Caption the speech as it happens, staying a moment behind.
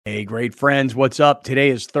Hey, great friends. What's up? Today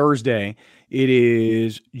is Thursday. It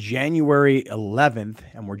is January 11th,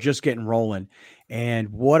 and we're just getting rolling. And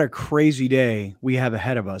what a crazy day we have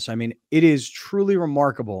ahead of us. I mean, it is truly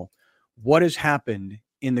remarkable what has happened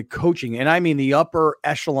in the coaching, and I mean the upper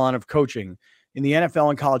echelon of coaching in the NFL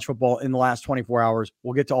and college football in the last 24 hours.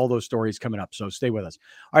 We'll get to all those stories coming up, so stay with us.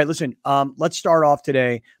 All right, listen, let's start off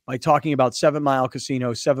today by talking about 7 Mile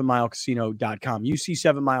Casino, 7milecasino.com. You see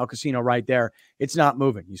 7 Mile Casino right there. It's not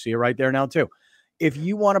moving. You see it right there now, too. If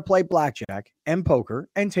you want to play blackjack and poker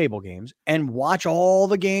and table games and watch all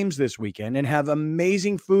the games this weekend and have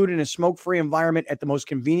amazing food in a smoke-free environment at the most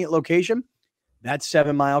convenient location, that's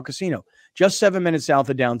 7 Mile Casino. Just 7 minutes south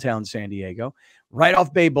of downtown San Diego, right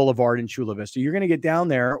off Bay Boulevard in Chula Vista. You're going to get down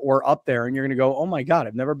there or up there and you're going to go, oh my God,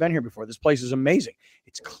 I've never been here before. This place is amazing.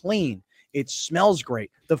 It's clean. It smells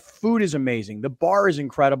great. The food is amazing. The bar is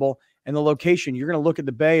incredible. And the location, you're going to look at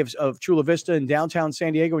the bay of Chula Vista in downtown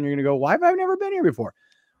San Diego and you're going to go, why have I never been here before?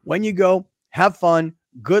 When you go, have fun,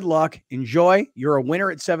 good luck, enjoy. You're a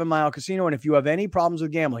winner at 7 Mile Casino. And if you have any problems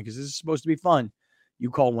with gambling, because this is supposed to be fun, you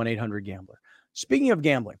call 1-800-GAMBLER. Speaking of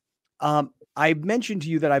gambling, I mentioned to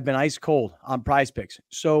you that I've been ice cold on Prize Picks.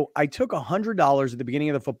 So I took $100 at the beginning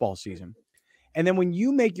of the football season. And then when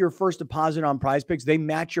you make your first deposit on Prize Picks, they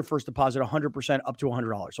match your first deposit 100% up to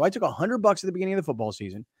 $100. So I took $100 at the beginning of the football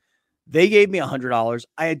season. They gave me $100.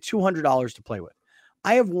 I had $200 to play with.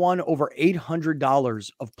 I have won over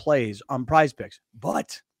 $800 of plays on Prize Picks,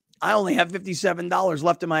 but I only have $57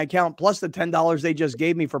 left in my account, plus the $10 they just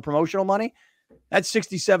gave me for promotional money. That's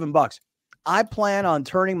 $67. I plan on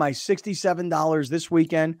turning my $67 this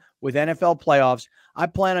weekend with NFL playoffs. I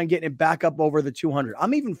plan on getting it back up over the 200.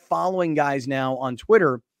 I'm even following guys now on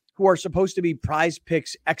Twitter who are supposed to be Prize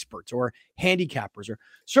Picks experts or handicappers, or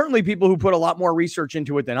certainly people who put a lot more research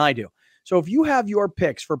into it than I do. So if you have your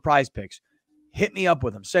picks for Prize Picks, hit me up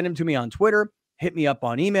with them. Send them to me on Twitter. Hit me up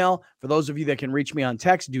on email. For those of you that can reach me on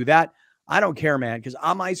text, do that. I don't care, man, because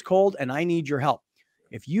I'm ice cold and I need your help.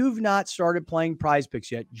 If you've not started playing Prize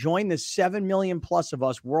Picks yet, join the 7 million plus of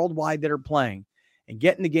us worldwide that are playing and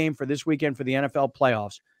get in the game for this weekend for the NFL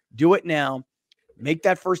playoffs. Do it now. Make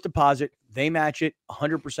that first deposit. They match it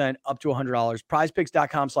 100% up to $100.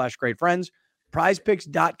 PrizePicks.com/greatfriends.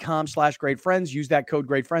 PrizePicks.com/greatfriends. Use that code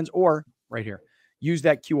greatfriends, or right here, use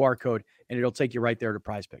that QR code and it'll take you right there to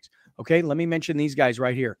Prize Picks. Okay, let me mention these guys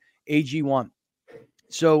right here. AG1.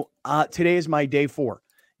 So today is my day 4.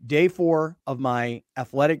 Day 4 of my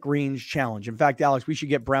Athletic Greens challenge. In fact, Alex, we should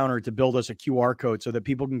get Browner to build us a QR code so that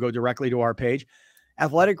people can go directly to our page,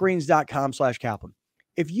 athleticgreens.com/Kaplan.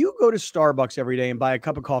 If you go to Starbucks every day and buy a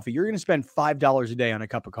cup of coffee, you're going to spend $5 a day on a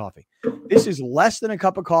cup of coffee. This is less than a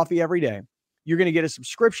cup of coffee every day. You're going to get a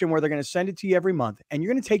subscription where they're going to send it to you every month, and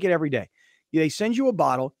you're going to take it every day. They send you a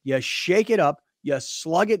bottle, you shake it up, you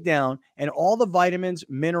slug it down, and all the vitamins,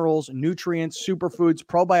 minerals, nutrients, superfoods,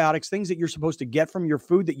 probiotics, things that you're supposed to get from your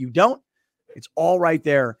food that you don't, it's all right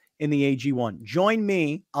there in the AG1. Join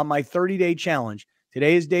me on my 30-day challenge.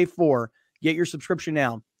 Today is day 4. Get your subscription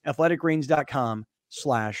now,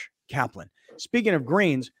 athleticgreens.com/Kaplan. Speaking of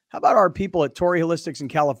greens, how about our people at Torrey Holistics and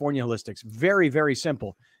California Holistics? Very, very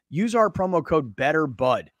simple. Use our promo code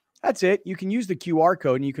BETTERBUD. That's it. You can use the QR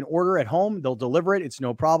code and you can order at home. They'll deliver it. It's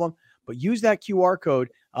no problem. But use that QR code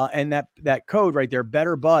and that code right there,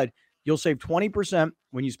 BETTERBUD. You'll save 20%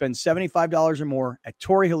 when you spend $75 or more at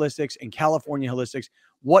Torrey Holistics and California Holistics.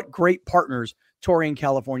 What great partners Torrey and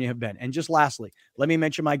California have been. And just lastly, let me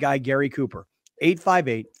mention my guy, Gary Cooper,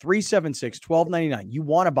 858-376-1299. You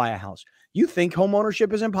want to buy a house. You think home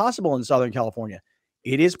ownership is impossible in Southern California.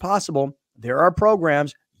 It is possible. There are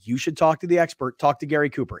programs. You should talk to the expert. Talk to Gary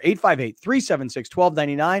Cooper,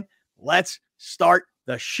 858-376-1299. Let's start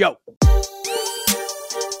the show.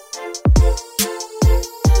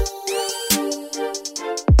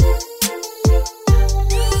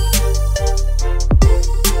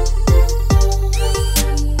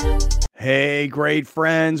 Hey, great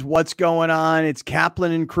friends. What's going on? It's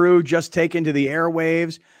Kaplan and crew just taken to the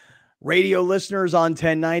airwaves. Radio listeners on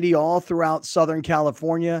 1090 all throughout Southern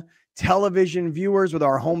California. Television viewers with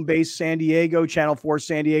our home base San Diego, Channel 4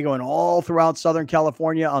 San Diego, and all throughout Southern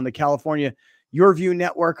California on the California Your View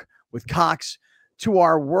Network with Cox, to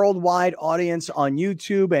our worldwide audience on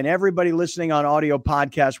YouTube and everybody listening on audio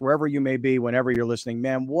podcasts, wherever you may be, whenever you're listening.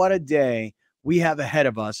 Man, what a day we have ahead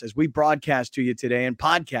of us as we broadcast to you today and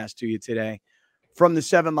podcast to you today from the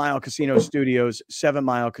 7 Mile Casino studios,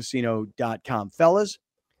 7milecasino.com. Fellas,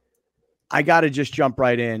 I got to just jump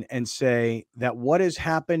right in and say that what has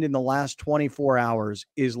happened in the last 24 hours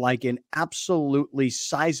is like an absolutely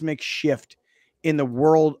seismic shift in the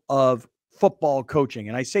world of football coaching.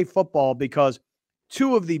 And I say football because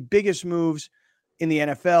two of the biggest moves in the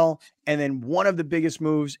NFL, and then one of the biggest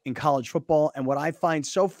moves in college football. And what I find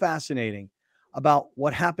so fascinating about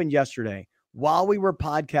what happened yesterday, while we were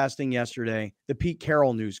podcasting yesterday, the Pete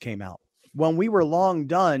Carroll news came out. When we were long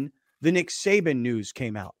done, the Nick Saban news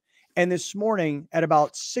came out. And this morning at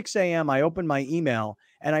about 6 a.m., I opened my email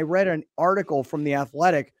and I read an article from The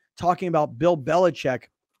Athletic talking about Bill Belichick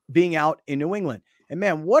being out in New England. And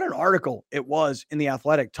man, what an article it was in The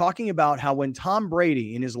Athletic talking about how when Tom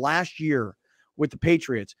Brady in his last year with the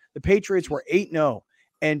Patriots were 8-0,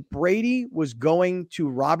 and Brady was going to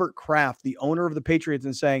Robert Kraft, the owner of the Patriots,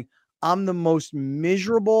 and saying, I'm the most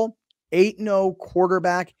miserable 8-0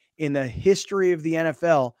 quarterback in the history of the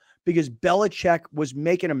NFL because Belichick was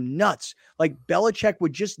making him nuts. Like Belichick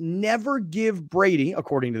would just never give Brady,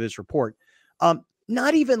 according to this report,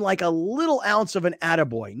 not even like a little ounce of an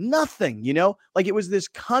attaboy, nothing, like it was this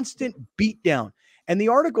constant beatdown. And the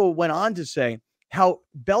article went on to say how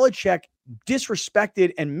Belichick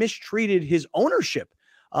disrespected and mistreated his ownership,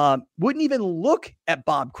 wouldn't even look at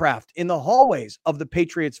Bob Kraft in the hallways of the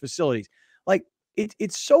Patriots facilities. Like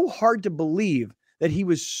it's so hard to believe that he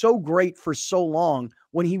was so great for so long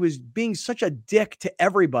when he was being such a dick to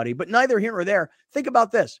everybody, but neither here nor there. Think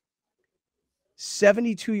about this.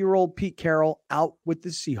 72-year-old Pete Carroll out with the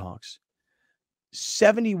Seahawks,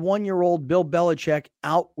 71-year-old Bill Belichick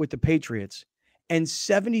out with the Patriots, and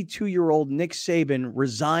 72-year-old Nick Saban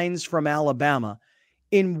resigns from Alabama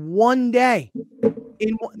in one day.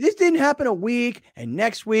 This didn't happen a week and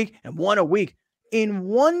next week and one a week. In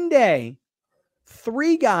one day,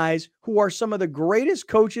 three guys who are some of the greatest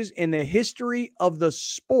coaches in the history of the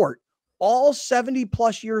sport, all 70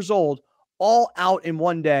 plus years old, all out in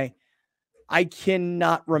one day. I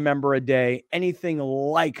cannot remember a day anything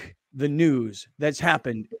like the news that's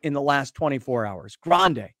happened in the last 24 hours.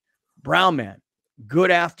 Grande, Brown Man,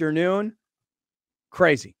 good afternoon.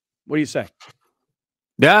 Crazy. What do you say?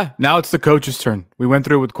 Yeah, now it's the coach's turn. We went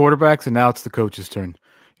through it with quarterbacks, and now it's the coach's turn.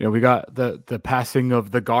 We got the passing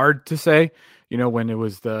of the guard to say, when it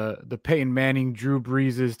was the Peyton Manning, Drew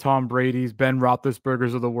Breeses, Tom Brady's, Ben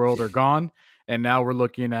Roethlisberger's of the world are gone. And now we're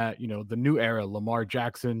looking at, the new era, Lamar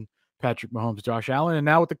Jackson, Patrick Mahomes, Josh Allen, and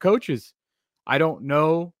now with the coaches. I don't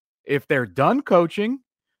know if they're done coaching,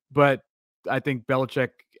 but I think Belichick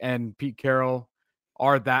and Pete Carroll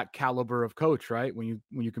are that caliber of coach, right? When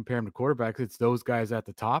you compare them to quarterbacks, it's those guys at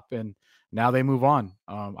the top, and now they move on.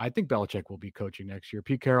 I think Belichick will be coaching next year.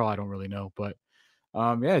 Pete Carroll, I don't really know, but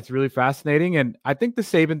yeah, it's really fascinating, and I think the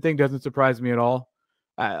Saban thing doesn't surprise me at all.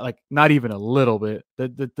 Like not even a little bit.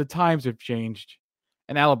 The times have changed.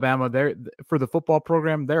 In Alabama, they're for the football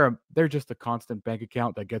program, they're just a constant bank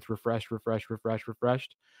account that gets refreshed.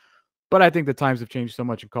 But I think the times have changed so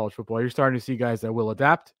much in college football. You're starting to see guys that will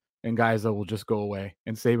adapt and guys that will just go away.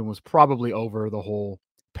 And Saban was probably over the whole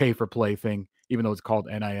pay for play thing, even though it's called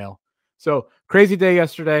NIL. So crazy day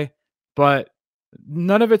yesterday, but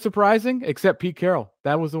none of it surprising except Pete Carroll.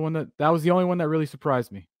 That was the only one that really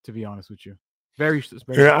surprised me, to be honest with you. Very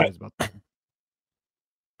surprised about that.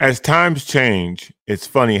 As times change, it's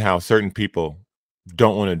funny how certain people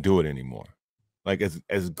don't want to do it anymore. Like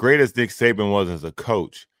as great as Nick Saban was as a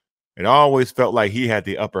coach, it always felt like he had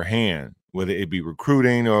the upper hand, whether it be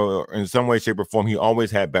recruiting or in some way, shape, or form. He always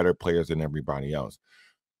had better players than everybody else.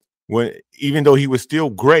 Even though he was still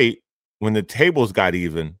great, when the tables got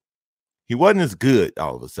even, he wasn't as good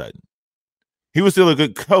all of a sudden. He was still a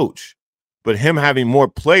good coach, but him having more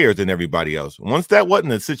players than everybody else, once that wasn't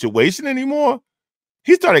the situation anymore,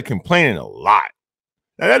 he started complaining a lot.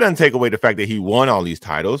 Now, that doesn't take away the fact that he won all these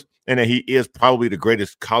titles and that he is probably the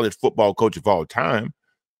greatest college football coach of all time.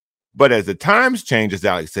 But as the times change, as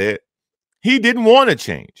Alex said, he didn't want to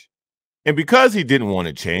change. And because he didn't want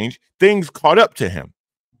to change, things caught up to him.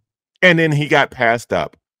 And then he got passed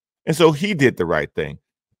up. And so he did the right thing.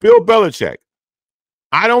 Bill Belichick,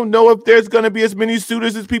 I don't know if there's going to be as many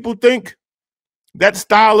suitors as people think. That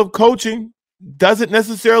style of coaching doesn't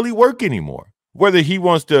necessarily work anymore. Whether he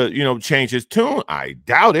wants to, change his tune, I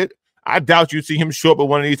doubt it. I doubt you see him show up with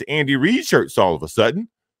one of these Andy Reid shirts all of a sudden.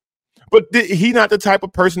 But he's not the type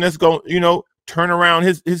of person that's going, turn around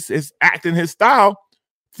his act and his style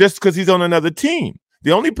just because he's on another team.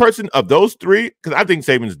 The only person of those three, because I think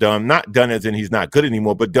Saban's done, not done as in he's not good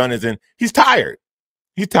anymore, but done as in he's tired.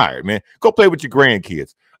 He's tired, man. Go play with your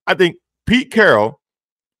grandkids. I think Pete Carroll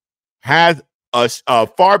has a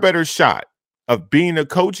far better shot of being a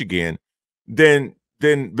coach again than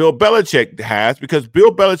Bill Belichick has, because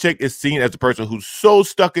Bill Belichick is seen as a person who's so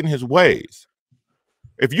stuck in his ways.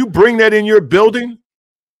 If you bring that in your building,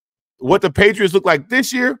 what the Patriots look like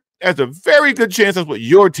this year, there's a very good chance that's what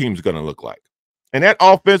your team's going to look like. And that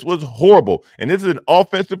offense was horrible. And this is an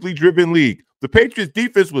offensively driven league. The Patriots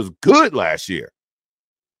defense was good last year.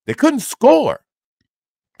 They couldn't score,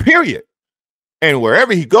 period. And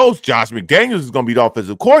wherever he goes, Josh McDaniels is going to be the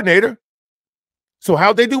offensive coordinator. So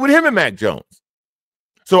how'd they do with him and Mac Jones?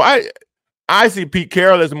 So I see Pete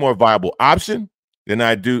Carroll as a more viable option than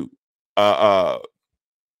I do Bill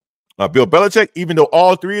Belichick, even though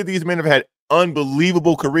all three of these men have had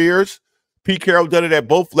unbelievable careers. Pete Carroll done it at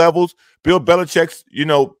both levels. Bill Belichick's,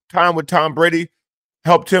 time with Tom Brady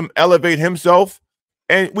helped him elevate himself.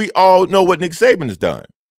 And we all know what Nick Saban has done.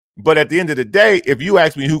 But at the end of the day, if you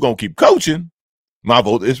ask me who's going to keep coaching, my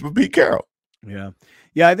vote is for Pete Carroll. Yeah.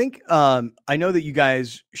 Yeah, I think I know that you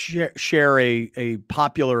guys share a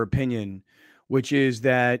popular opinion, which is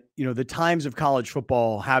that, the times of college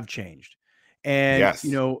football have changed. And, Yes.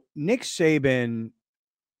 Nick Saban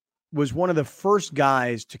was one of the first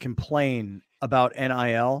guys to complain about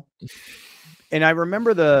NIL. And I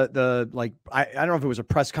remember I don't know if it was a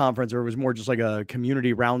press conference or it was more just like a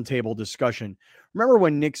community roundtable discussion. Remember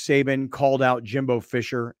when Nick Saban called out Jimbo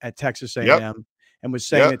Fisher at Texas A&M and was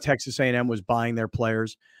saying that Texas A&M was buying their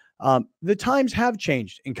players? The times have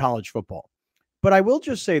changed in college football. But I will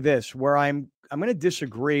just say this, where I'm going to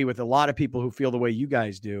disagree with a lot of people who feel the way you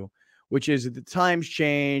guys do, which is that the times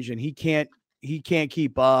change and he can't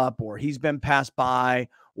keep up, or he's been passed by,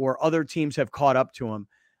 or other teams have caught up to him.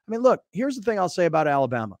 I mean, look, here's the thing I'll say about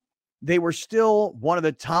Alabama. They were still one of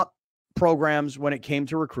the top programs when it came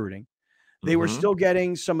to recruiting. They were still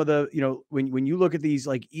getting some of the, when you look at these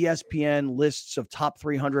like ESPN lists of top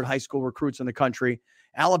 300 high school recruits in the country,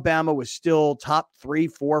 Alabama was still top 3,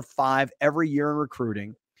 4, 5 every year in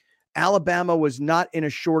recruiting. Alabama was not in a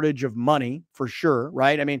shortage of money for sure,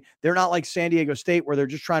 right? I mean, they're not like San Diego State where they're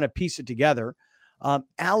just trying to piece it together.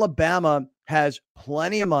 Alabama has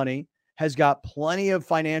plenty of money, has got plenty of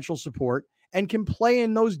financial support, and can play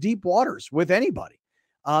in those deep waters with anybody.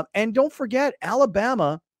 And don't forget,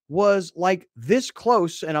 Alabama was like this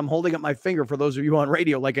close, and I'm holding up my finger for those of you on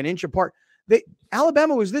radio, like an inch apart.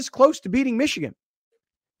 Alabama was this close to beating Michigan.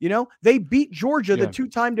 They beat Georgia, the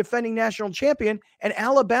two-time defending national champion, and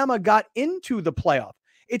Alabama got into the playoff.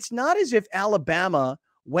 It's not as if Alabama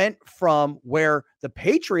went from where the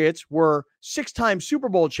Patriots were 6-time Super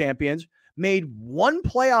Bowl champions, made one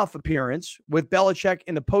playoff appearance with Belichick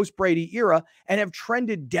in the post-Brady era, and have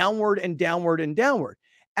trended downward and downward and downward.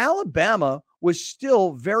 Alabama was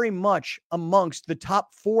still very much amongst the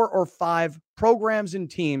top 4 or 5 programs and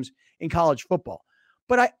teams in college football.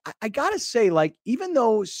 But I got to say, even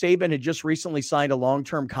though Saban had just recently signed a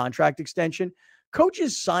long-term contract extension,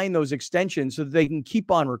 coaches sign those extensions so that they can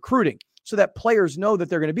keep on recruiting, so that players know that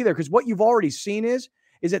they're going to be there. Because what you've already seen is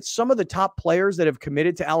that some of the top players that have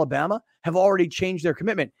committed to Alabama have already changed their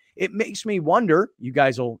commitment. It makes me wonder, you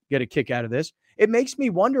guys will get a kick out of this, it makes me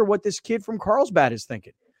wonder what this kid from Carlsbad is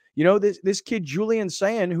thinking. This kid, Julian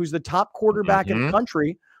Sayin, who's the top quarterback in the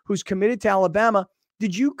country, who's committed to Alabama.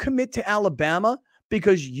 Did you commit to Alabama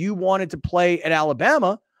because you wanted to play at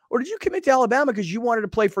Alabama, or did you commit to Alabama because you wanted to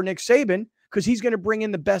play for Nick Saban because he's going to bring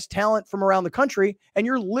in the best talent from around the country, and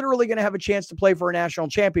you're literally going to have a chance to play for a national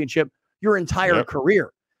championship your entire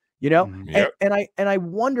career, And I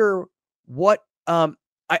wonder what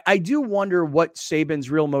I do wonder what Saban's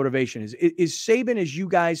real motivation is. Is Saban, as you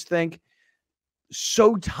guys think,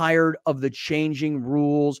 so tired of the changing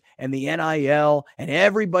rules and the NIL, and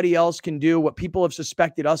everybody else can do what people have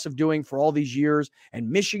suspected us of doing for all these years, and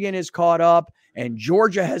Michigan is caught up, and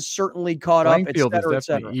Georgia has certainly caught up, et cetera, et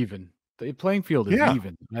cetera. Even. The playing field is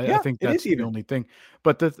even. I think that's the only thing.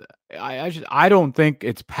 But I don't think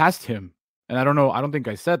it's past him. And I don't know. I don't think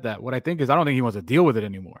I said that. What I think is I don't think he wants to deal with it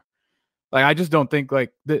anymore. I just don't think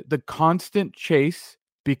the constant chase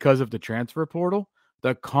because of the transfer portal,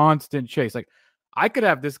 the constant chase. I could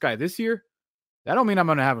have this guy this year. That don't mean I'm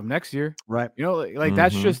going to have him next year. Right.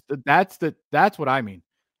 That's what I mean.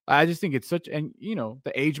 I just think it's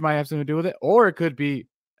the age might have something to do with it, or it could be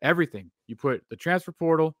everything. You put the transfer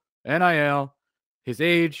portal, NIL, his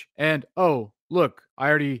age, and look, I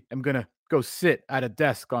already am going to go sit at a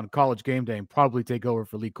desk on College Game Day and probably take over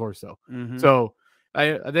for Lee Corso. So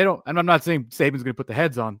I'm not saying Saban's going to put the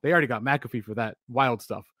heads on. They already got McAfee for that wild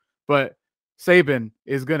stuff, but Saban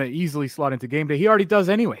is going to easily slot into Game Day. He already does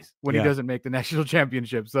anyways when he doesn't make the national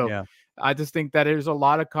championship. So I just think that there's a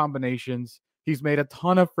lot of combinations. He's made a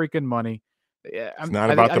ton of freaking money. It's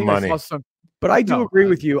not about the money. But I do agree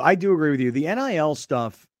with you. The NIL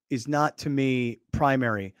stuff is not, to me,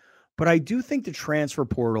 primary. But I do think the transfer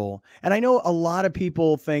portal, and I know a lot of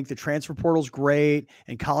people think the transfer portal is great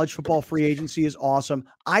and college football free agency is awesome.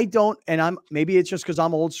 I don't, and maybe it's just because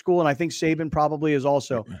I'm old school, and I think Saban probably is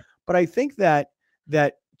also. But I think that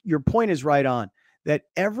that your point is right on, that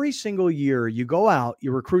every single year you go out,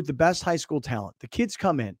 you recruit the best high school talent. The kids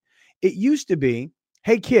come in. It used to be,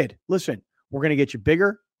 hey, kid, listen, we're going to get you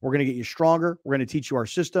bigger. We're going to get you stronger. We're going to teach you our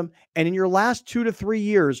system. And in your last 2 to 3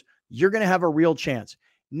 years, you're going to have a real chance.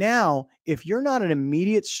 Now, if you're not an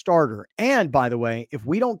immediate starter, and by the way, if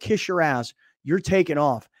we don't kiss your ass, you're taken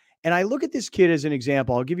off. And I look at this kid as an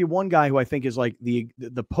example. I'll give you one guy who I think is like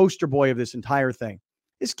the poster boy of this entire thing.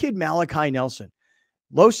 This kid, Malachi Nelson,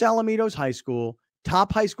 Los Alamitos High School,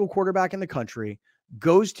 top high school quarterback in the country,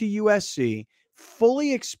 goes to USC,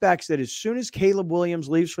 fully expects that as soon as Caleb Williams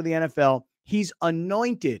leaves for the NFL, he's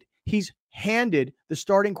anointed. He's handed the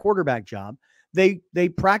starting quarterback job. They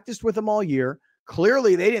practiced with him all year.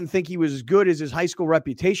 Clearly, they didn't think he was as good as his high school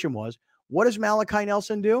reputation was. What does Malachi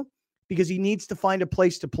Nelson do? Because he needs to find a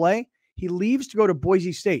place to play, he leaves to go to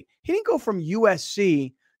Boise State. He didn't go from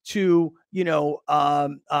USC to,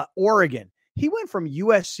 Oregon. He went from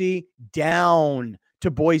USC down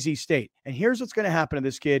to Boise State. And here's what's going to happen to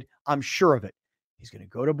this kid. I'm sure of it. He's going to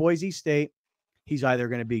go to Boise State. He's either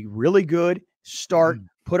going to be really good, start,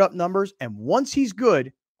 put up numbers. And once he's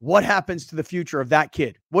good, what happens to the future of that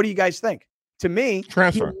kid? What do you guys think? To me,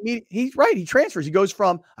 transfer. He's right. He transfers. He goes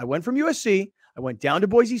from, I went from USC, I went down to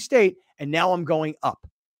Boise State, and now I'm going up.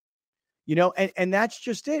 And that's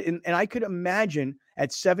just it. And I could imagine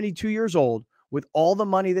at 72 years old, with all the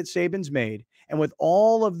money that Saban's made, and with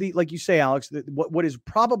all of the, like you say, Alex, what is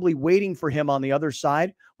probably waiting for him on the other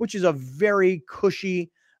side, which is a very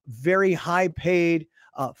cushy, very high-paid,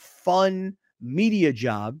 fun media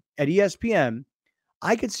job at ESPN,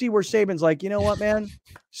 I could see where Saban's like, you know what, man?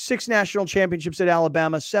 6 national championships at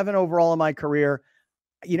Alabama, 7 overall in my career.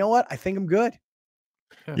 You know what? I think I'm good.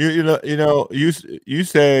 You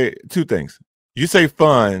say 2 things. You say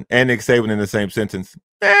fun and Nick Saban in the same sentence.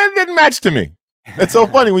 Man, it didn't match to me. It's so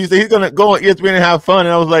funny when you say he's going to go on ESPN and have fun,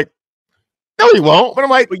 and I was like, no, he won't. But I'm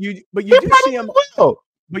like, but you do see him. Will.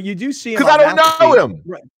 But you do see him because I don't know him.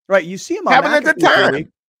 Right. You see him on having a good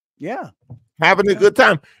time. Yeah, having a good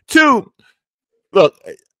time. 2, look,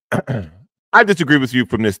 I disagree with you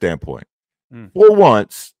from this standpoint. For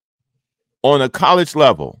once, on a college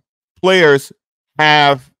level, players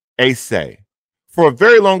have a say. For a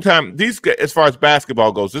very long time, as far as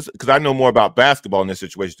basketball goes, because I know more about basketball in this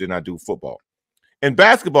situation than I do football. In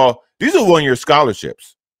basketball, these are 1-year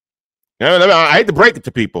scholarships. I hate to break it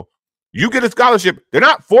to people. You get a scholarship, they're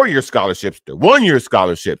not 4-year scholarships, they're 1-year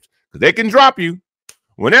scholarships, because they can drop you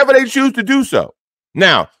whenever they choose to do so.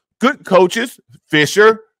 Now, good coaches,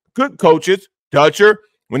 Fisher, good coaches, Dutcher,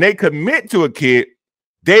 when they commit to a kid,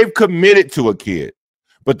 they've committed to a kid.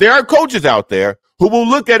 But there are coaches out there who will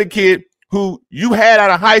look at a kid who you had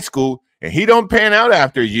out of high school and he don't pan out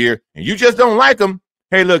after a year and you just don't like him.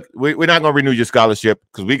 Hey, look, we're not going to renew your scholarship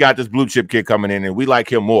because we got this blue chip kid coming in and we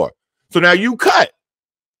like him more. So now you cut.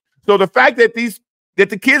 So the fact that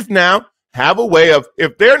the kids now have a way of,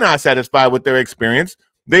 if they're not satisfied with their experience,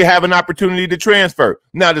 they have an opportunity to transfer.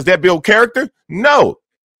 Now, does that build character? No.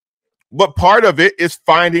 But part of it is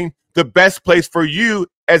finding the best place for you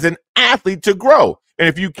as an athlete to grow. And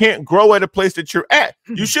if you can't grow at a place that you're at,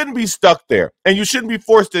 you shouldn't be stuck there. And you shouldn't be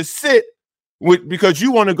forced to sit because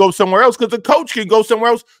you want to go somewhere else, because the coach can go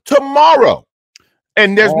somewhere else tomorrow.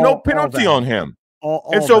 And there's no penalty on him.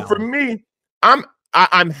 And so for me,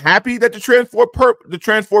 I'm happy that the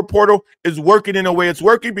transfer portal is working in a way it's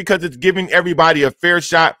working, because it's giving everybody a fair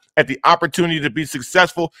shot at the opportunity to be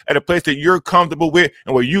successful at a place that you're comfortable with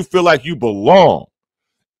and where you feel like you belong.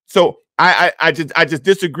 So I just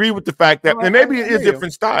disagree with the fact that, and maybe it is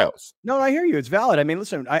different styles. No, I hear you. It's valid. I mean,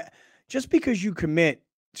 listen, just because you commit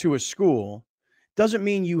to a school doesn't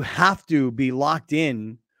mean you have to be locked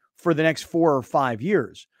in for the next 4 or 5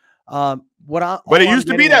 years. But it used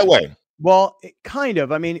to be that way. Well, kind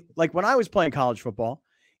of. I mean, like when I was playing college football,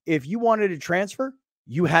 if you wanted to transfer,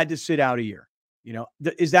 you had to sit out a year.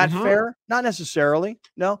 Is that fair? Not necessarily.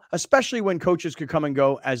 No, especially when coaches could come and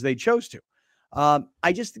go as they chose to.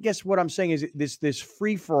 I just guess what I'm saying is this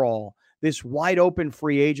free for all, this wide open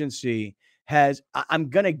free agency I'm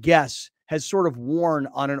going to guess, has sort of worn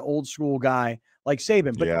on an old school guy like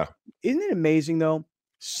Saban. But Isn't it amazing though?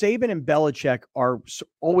 Saban and Belichick are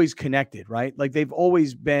always connected, right? Like they've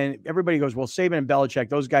always been, everybody goes, well, Saban and Belichick,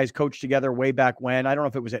 those guys coached together way back when. I don't know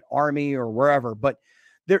if it was at Army or wherever, but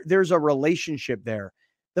there's a relationship there.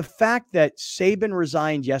 The fact that Saban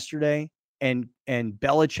resigned yesterday and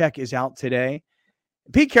Belichick is out today,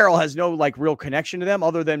 Pete Carroll has no real connection to them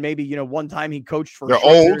other than maybe, one time he coached for a short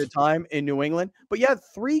period of time in New England. But yeah,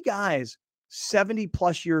 3 guys, 70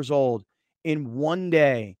 plus years old in one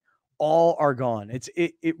day, all are gone.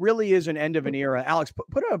 It really is an end of an era. Alex,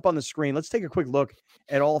 put it up on the screen. Let's take a quick look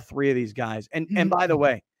at all three of these guys. And by the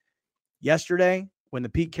way, yesterday when the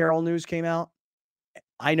Pete Carroll news came out,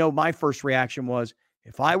 I know my first reaction was,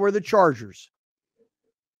 if I were the Chargers,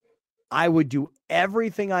 I would do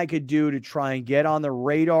everything I could do to try and get on the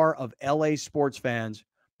radar of LA sports fans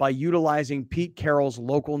by utilizing Pete Carroll's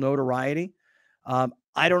local notoriety.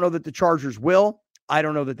 I don't know that the Chargers will. I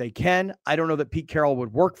don't know that they can. I don't know that Pete Carroll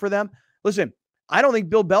would work for them. Listen, I don't think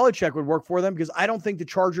Bill Belichick would work for them because I don't think the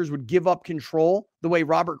Chargers would give up control the way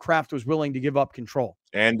Robert Kraft was willing to give up control.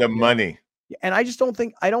 And the money. And I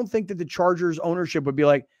don't think that the Chargers ownership would be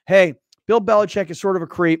like, hey, Bill Belichick is sort of a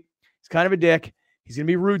creep. He's kind of a dick. He's going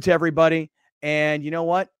to be rude to everybody. And you know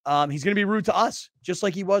what? He's going to be rude to us, just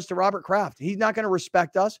like he was to Robert Kraft. He's not going to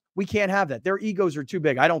respect us. We can't have that. Their egos are too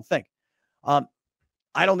big. I don't think.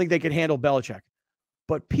 I don't think they could handle Belichick.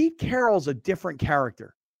 But Pete Carroll's a different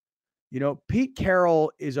character. You know, Pete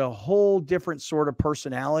Carroll is a whole different sort of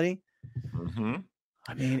personality. Mm-hmm.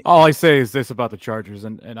 I mean, all I say is this about the Chargers,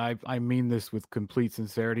 and I mean this with complete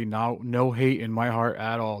sincerity. No hate in my heart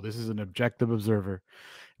at all. This is an objective observer.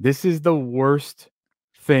 This is the worst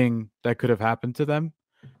thing that could have happened to them,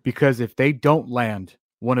 because if they don't land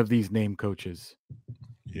one of these name coaches,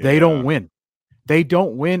 they don't win. They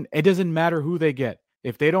don't win. It doesn't matter who they get.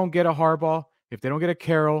 If they don't get a Harbaugh, if they don't get a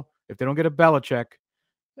Carroll, if they don't get a Belichick,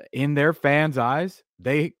 in their fans' eyes,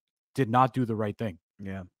 they did not do the right thing.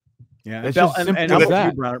 Yeah. Yeah. It's and just simple I'm as with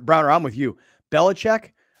that. you, Browner, I'm with you.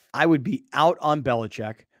 Belichick, I would be out on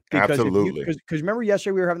Belichick. Because Absolutely. Because remember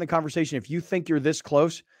yesterday we were having the conversation, if you think you're this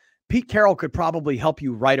close, Pete Carroll could probably help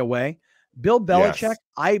you right away. Bill Belichick,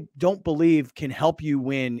 I don't believe can help you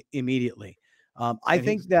win immediately. I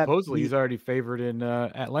think that supposedly he's already favored in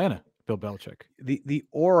Atlanta, Bill Belichick. The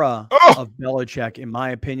aura of Belichick, in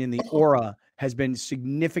my opinion, the aura has been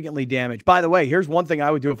significantly damaged. By the way, here's one thing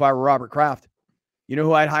I would do if I were Robert Kraft. You know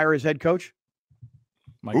who I'd hire as head coach?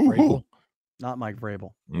 Mike Vrabel. Not Mike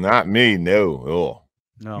Vrabel. Not me. No.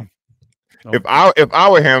 No. If I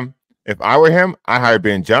were him, I hire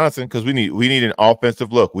Ben Johnson, because we need an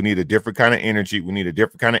offensive look. We need a different kind of energy. We need a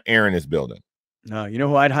different kind of air in this building. No, you know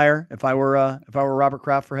who I'd hire if I were Robert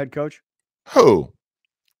Kraft for head coach? Who?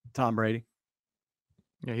 Tom Brady.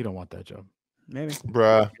 Yeah, he don't want that job. Maybe.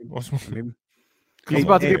 Bruh. Maybe. He's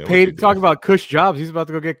about to get paid. Talk about cush jobs. He's about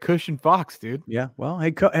to go get Cush and Fox, dude. Yeah. Well,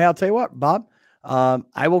 hey, I'll tell you what, Bob.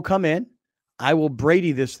 I will come in. I will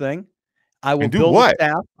Brady this thing. I will build a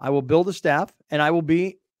staff. I will build a staff, and I will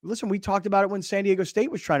be. Listen, we talked about it when San Diego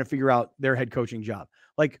State was trying to figure out their head coaching job.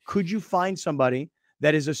 Like, could you find somebody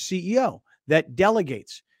that is a CEO that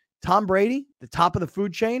delegates? Tom Brady, the top of the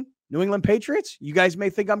food chain, New England Patriots. You guys may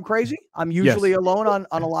think I'm crazy. I'm usually alone on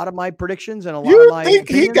a lot of my predictions and a lot of my. You think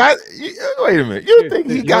he got? Wait a minute. You think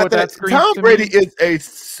he got that? Tom Brady is a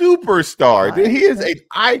superstar. Dude, he is an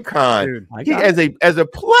icon. Dude, he as a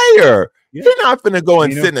player. Yeah. You're not going to go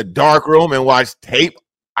and sit in a dark room and watch tape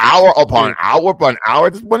hour upon hour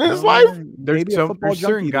at this point in his life. There's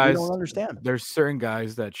certain guys don't understand. There's certain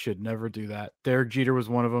guys that should never do that. Derek Jeter was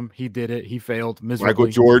one of them. He did it. He failed miserably. Michael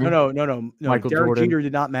Jordan. No. Derek Jeter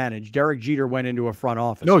did not manage. Derek Jeter went into a front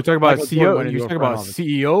office. No, you're talking about CEO. You're talking about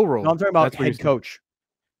CEO role. No, I'm talking about head coach.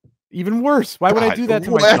 Even worse. Why would I do that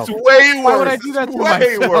to myself? That's way worse. Why would I do that to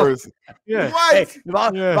myself? Way worse. Yeah. What? Hey, if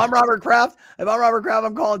I'm Robert Kraft,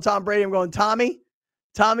 I'm calling Tom Brady. I'm going, Tommy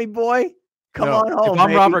boy, come on home. If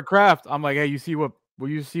I'm Robert Kraft, I'm like, hey, you see what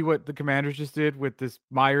the Commanders just did with this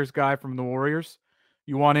Myers guy from the Warriors?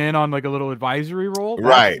 You want in on like a little advisory role?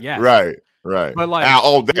 Right. Yes. Right. But like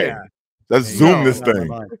all day. Yeah. Let's zoom this thing.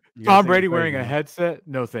 Tom Brady wearing a headset?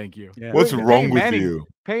 No, thank you. Yeah. What's wrong with you?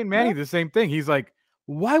 Peyton Manning, the same thing. He's like,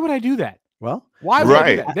 why would I do that? Well, why would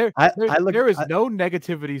I do that? There is no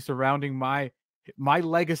negativity surrounding my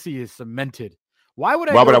legacy is cemented. Why would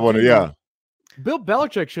I want to? Yeah. Bill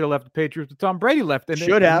Belichick should have left the Patriots, but Tom Brady left. And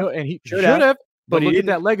should have. But look at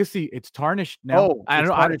that legacy. It's tarnished now. Oh, I don't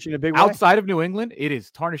know. Tarnished in a big way. Outside of New England, it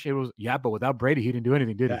is tarnished. It was, but without Brady, he didn't do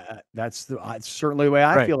anything, did he? That's certainly the way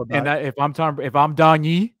I feel about it. If I'm Don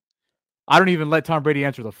Yee, I don't even let Tom Brady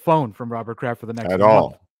answer the phone from Robert Kraft for the next month.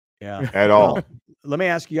 All. Yeah. At all. Let me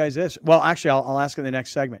ask you guys this. Well, actually, I'll ask in the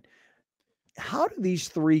next segment. How do these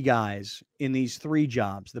three guys in these three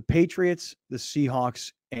jobs, the Patriots, the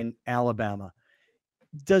Seahawks, and Alabama,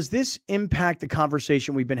 does this impact the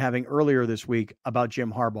conversation we've been having earlier this week about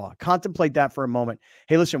Jim Harbaugh? Contemplate that for a moment.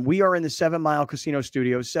 Hey, listen, we are in the 7 Mile Casino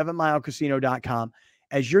studios, 7milecasino.com.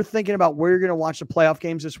 As you're thinking about where you're going to watch the playoff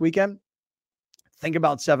games this weekend, think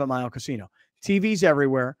about 7 Mile Casino. TVs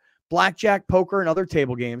everywhere, blackjack, poker, and other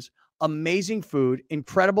table games, amazing food,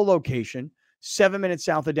 incredible location, 7 minutes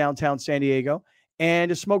south of downtown San Diego,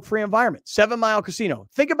 and a smoke-free environment. 7 Mile Casino.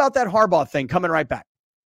 Think about that Harbaugh thing. Coming right back.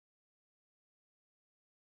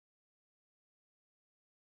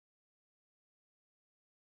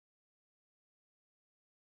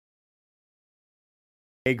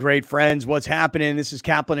 Hey, great friends. What's happening? This is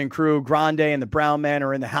Kaplan and crew. Grande and the Brown Man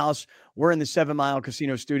are in the house. We're in the 7 Mile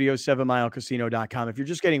Casino studio, 7milecasino.com. If you're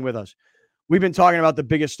just getting with us, we've been talking about the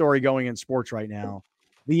biggest story going in sports right now,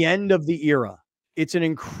 the end of the era. It's an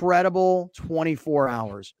incredible 24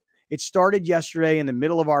 hours. It started yesterday in the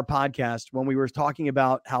middle of our podcast when we were talking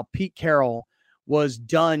about how Pete Carroll was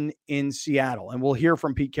done in Seattle. And we'll hear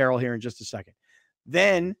from Pete Carroll here in just a second.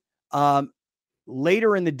 Then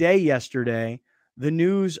later in the day yesterday, the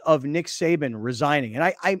news of Nick Saban resigning.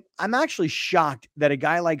 And I'm actually shocked that a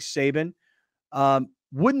guy like Saban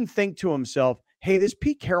wouldn't think to himself, hey, this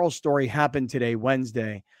Pete Carroll story happened today,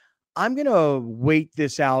 Wednesday. I'm going to wait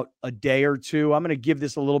this out a day or two. I'm going to give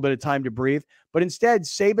this a little bit of time to breathe. But instead,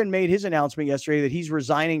 Saban made his announcement yesterday that he's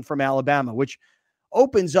resigning from Alabama, which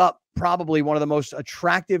opens up probably one of the most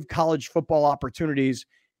attractive college football opportunities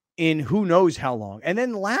in who knows how long. And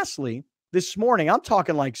then lastly, this morning, I'm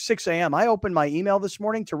talking like 6 a.m. I opened my email this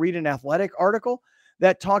morning to read an Athletic article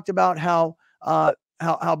that talked about how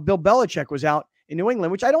Bill Belichick was out in New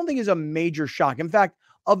England, which I don't think is a major shock. In fact,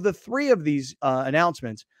 of the three of these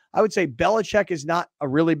announcements, I would say Belichick is not a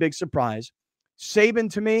really big surprise. Saban,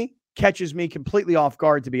 to me, catches me completely off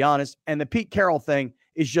guard, to be honest. And the Pete Carroll thing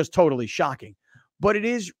is just totally shocking. But it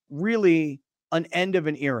is really an end of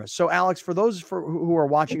an era. So, Alex, for those who are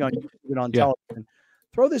watching on television,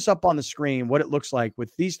 throw this up on the screen, what it looks like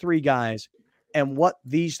with these three guys and what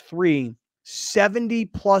these three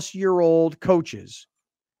 70-plus-year-old coaches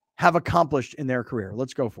have accomplished in their career.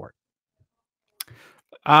 Let's go for it.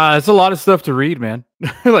 It's a lot of stuff to read, man.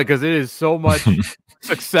 Because it is so much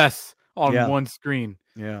success on one screen.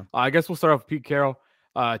 Yeah. I guess we'll start off with Pete Carroll,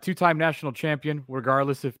 two-time national champion,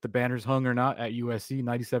 regardless if the banner's hung or not at USC,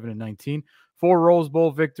 97 and 19, 4 Rose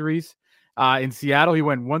Bowl victories. In Seattle, he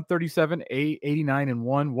went 137, 89 and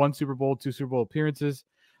 1 Super Bowl, 2 Super Bowl appearances,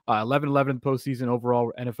 11-11 postseason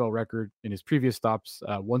overall NFL record in his previous stops,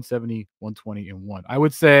 170, 120 and 1. I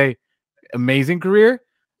would say amazing career,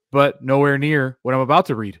 but nowhere near what I'm about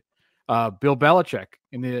to read. Bill Belichick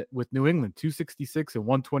with New England, 266 and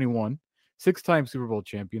 121, 6-time Super Bowl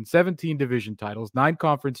champion, 17 division titles, 9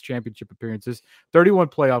 conference championship appearances, 31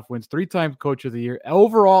 playoff wins, 3-time coach of the year,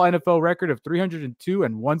 overall NFL record of 302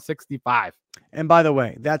 and 165. And by the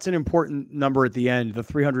way, that's an important number at the end, the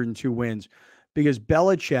 302 wins, because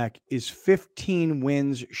Belichick is 15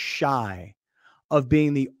 wins shy of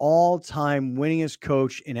being the all-time winningest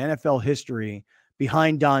coach in NFL history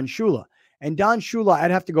behind Don Shula. And Don Shula, I'd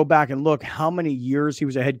have to go back and look how many years he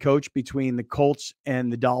was a head coach between the Colts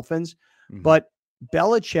and the Dolphins. But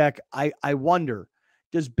Belichick, I wonder,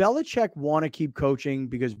 does Belichick want to keep coaching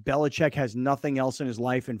because Belichick has nothing else in his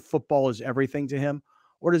life and football is everything to him?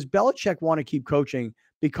 Or does Belichick want to keep coaching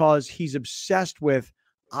because he's obsessed with,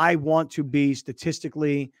 I want to be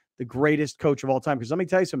statistically the greatest coach of all time? Because let me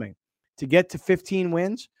tell you something, to get to 15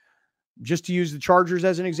 wins, just to use the Chargers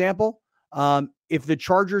as an example, if the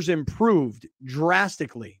Chargers improved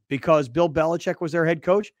drastically because Bill Belichick was their head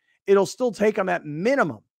coach, it'll still take them at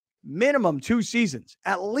minimum 2 seasons,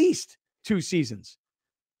 at least 2 seasons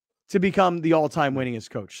to become the all-time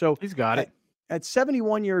winningest coach. So he's got it. At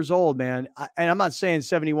 71 years old, man, and I'm not saying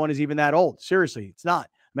 71 is even that old. Seriously, it's not.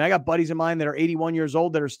 I mean, I got buddies of mine that are 81 years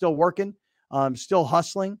old that are still working, still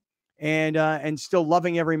hustling, and still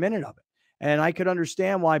loving every minute of it. And I could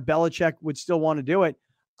understand why Belichick would still want to do it.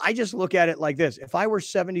 I just look at it like this. If I were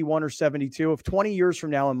 71 or 72, if 20 years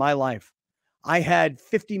from now in my life, I had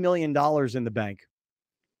 $50 million in the bank,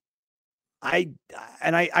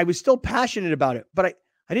 I was still passionate about it, but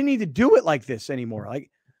I didn't need to do it like this anymore. Like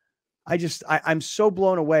I'm so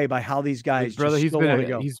blown away by how these guys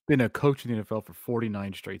he's been a coach in the NFL for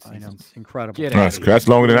 49 straight seasons. I know. Incredible. That's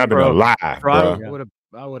longer than I've been alive, bro.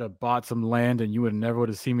 I would have bought some land and you never would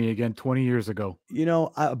have seen me again 20 years ago. You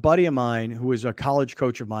know, a buddy of mine who was a college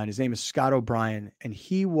coach of mine, his name is Scott O'Brien, and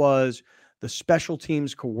he was the special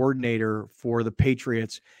teams coordinator for the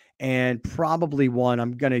Patriots and probably won,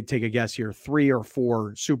 I'm going to take a guess here, 3 or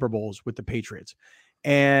 4 Super Bowls with the Patriots.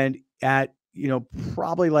 And at,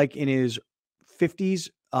 probably like in his 50s,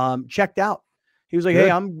 checked out. He was like,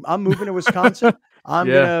 hey, I'm moving to Wisconsin. I'm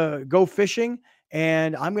going to go fishing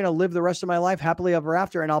and I'm going to live the rest of my life happily ever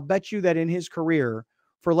after. And I'll bet you that in his career,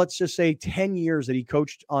 for let's just say 10 years that he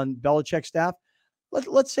coached on Belichick's staff,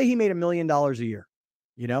 let's say he made $1 million a year,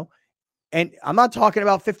 And I'm not talking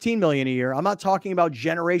about 15 million a year. I'm not talking about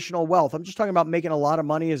generational wealth. I'm just talking about making a lot of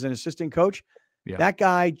money as an assistant coach. Yeah. That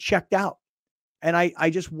guy checked out. And I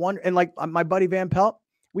just wonder, and like my buddy Van Pelt,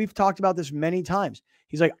 we've talked about this many times.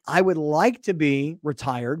 He's like, I would like to be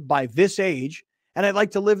retired by this age, and I'd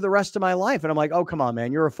like to live the rest of my life. And I'm like, oh, come on,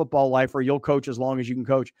 man. You're a football lifer. You'll coach as long as you can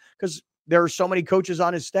coach. Because there are so many coaches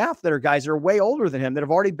on his staff that are guys that are way older than him that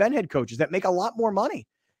have already been head coaches that make a lot more money.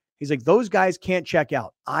 He's like, those guys can't check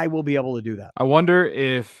out. I will be able to do that. I wonder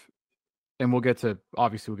if, and we'll get to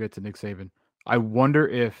Nick Saban. I wonder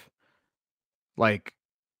if, like,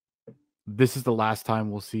 this is the last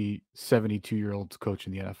time we'll see 72-year-olds coach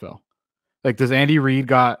in the NFL. Like, does Andy Reid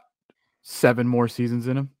got 7 more seasons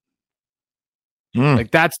in him?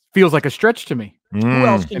 Like, that feels like a stretch to me. Who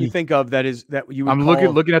else can you think of that you would I'm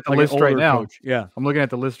call looking at the like list right now. coach? Yeah. I'm looking at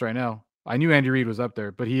the list right now. I knew Andy Reid was up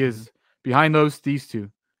there, but he is behind these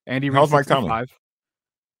two. Andy Reid, How's Mike 65.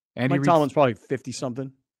 Tomlin? Mike Tomlin's probably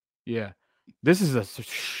 50-something. Yeah. This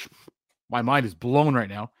is my mind is blown right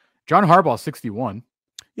now. John Harbaugh, 61.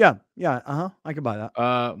 Yeah. I could buy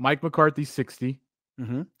that. Mike McCarthy, 60.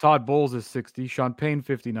 Mm-hmm. Todd Bowles is 60. Sean Payne,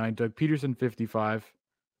 59. Doug Peterson, 55.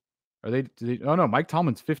 Oh no, Mike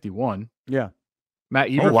Tomlin's 51. Yeah. Matt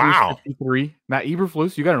Eberflus, 53. Matt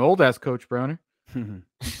Eberflus, you got an old ass coach, Browner.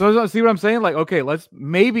 So see what I'm saying? Like, okay,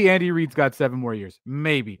 maybe Andy Reid's got 7 more years.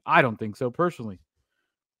 Maybe. I don't think so personally.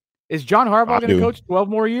 Is John Harbaugh going to coach 12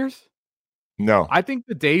 more years? No. I think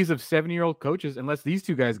the days of 7-year-old coaches, unless these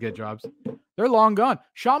two guys get jobs, they're long gone.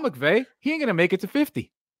 Sean McVay, he ain't going to make it to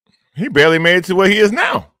 50. He barely made it to where he is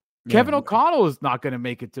now. Kevin O'Connell is not going to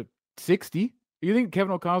make it to 60. You think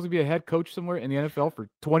Kevin O'Connell's going to be a head coach somewhere in the NFL for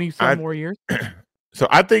 20-some more years? So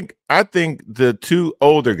I think the two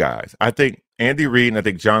older guys, I think Andy Reid and I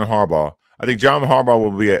think John Harbaugh. I think John Harbaugh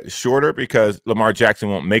will be shorter because Lamar Jackson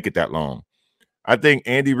won't make it that long. I think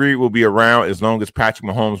Andy Reid will be around as long as Patrick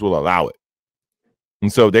Mahomes will allow it.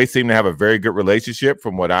 And so they seem to have a very good relationship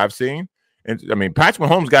from what I've seen. And I mean, Patrick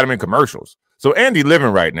Mahomes got him in commercials. So Andy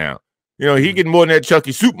living right now. You know, he getting more than that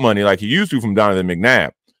Chucky Soup money like he used to from Donovan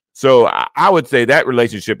McNabb. So I would say that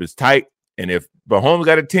relationship is tight. And if Mahomes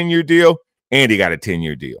got a 10-year deal, Andy got a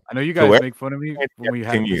 10-year deal. I know you guys make fun of me when we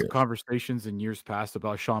had these conversations in years past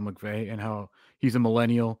about Sean McVay and how he's a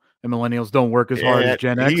millennial and millennials don't work as hard as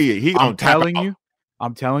Gen X. I'm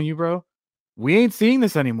telling you, bro, we ain't seeing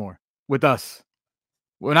this anymore with us.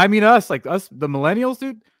 When I mean us, like us, the millennials,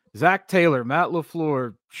 dude, Zach Taylor, Matt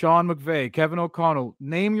LaFleur, Sean McVay, Kevin O'Connell,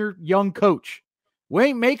 name your young coach. We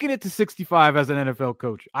ain't making it to 65 as an NFL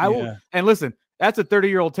coach. Will. And listen, that's a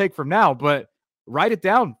 30-year-old take from now, but write it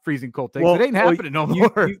down, freezing cold takes. It ain't happening no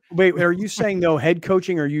more. Wait, are you saying no head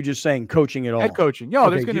coaching, or are you just saying coaching at all? Head coaching. No,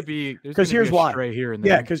 okay, there's going to be because here's why. Here and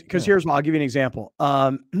there. Yeah, because here's why. I'll give you an example.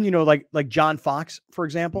 Like John Fox, for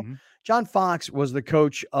example. Mm-hmm. John Fox was the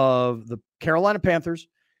coach of the Carolina Panthers.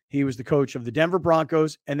 He was the coach of the Denver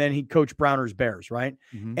Broncos, and then he coached Browner's Bears, right?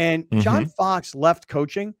 Mm-hmm. And John Fox left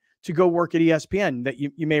coaching to go work at ESPN. That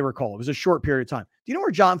you may recall. It was a short period of time. Do you know where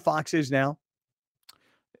John Fox is now?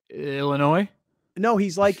 Illinois. No,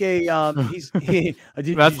 he's like a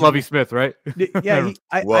that's Lovie Smith, right? Yeah,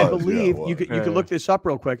 I believe you could look this up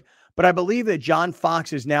real quick, but I believe that John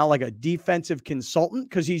Fox is now like a defensive consultant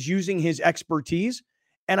because he's using his expertise,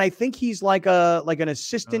 and I think he's like an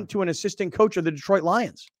assistant to an assistant coach of the Detroit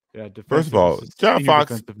Lions. Yeah. First of all, John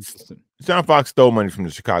Fox stole money from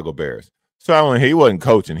the Chicago Bears, so he wasn't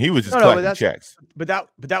coaching; he was just collecting checks. But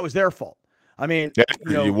that was their fault. I mean,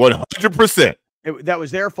 100%. That was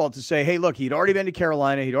their fault to say, hey, look, he'd already been to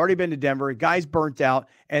Carolina. He'd already been to Denver. Guy's burnt out.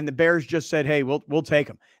 And the Bears just said, hey, we'll take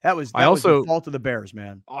him. That was the fault of the Bears,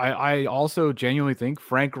 man. I also genuinely think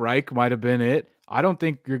Frank Reich might have been it. I don't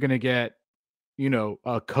think you're going to get,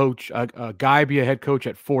 a coach, a guy be a head coach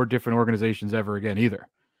at 4 different organizations ever again either.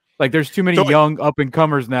 Like there's too many young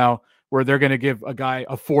up-and-comers now where they're going to give a guy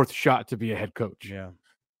a 4th shot to be a head coach. Yeah.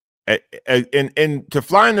 And to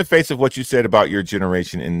fly in the face of what you said about your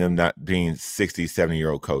generation and them not being 60,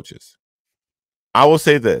 70-year-old coaches, I will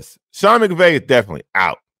say this. Sean McVay is definitely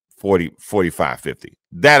out 40, 45, 50.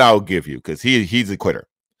 That I'll give you because he's a quitter.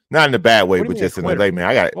 Not in a bad way, but just in a late man.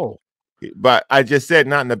 I got it. Oh. But I just said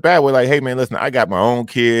not in a bad way. Like, hey, man, listen, I got my own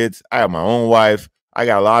kids. I have my own wife. I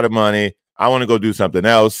got a lot of money. I want to go do something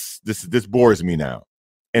else. This bores me now.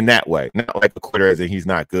 In that way, not like a quitter as in he's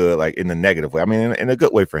not good, like in the negative way. I mean, in a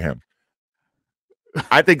good way for him.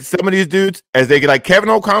 I think some of these dudes, as they get like Kevin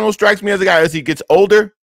O'Connell, strikes me as a guy as he gets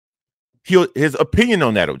older, his opinion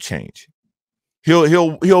on that will change. He'll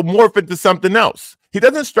morph into something else. He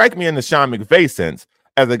doesn't strike me in the Sean McVay sense.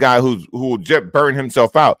 as a guy who will just burn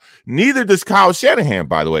himself out. Neither does Kyle Shanahan,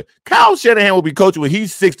 by the way. Kyle Shanahan will be coaching when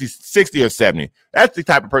he's 60 or 70. That's the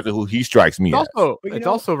type of person who he strikes me as. It's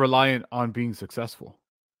also reliant on being successful.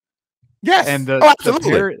 Yes, and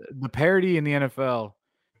absolutely. The parity in the NFL,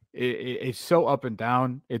 it's so up and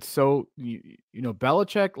down. It's so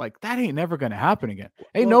Belichick, like that ain't never gonna happen again.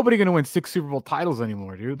 Ain't nobody gonna win 6 Super Bowl titles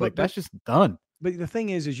anymore, dude. Like that's just done. But the thing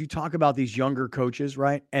is you talk about these younger coaches,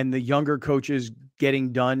 right? And the younger coaches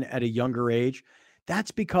getting done at a younger age.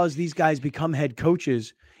 That's because these guys become head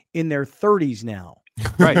coaches in their 30s now.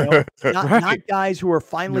 Right. Not guys who are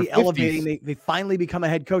finally elevating. They finally become a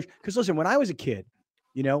head coach. Because listen, when I was a kid,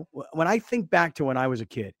 when I think back to when I was a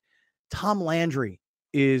kid, Tom Landry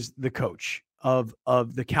is the coach of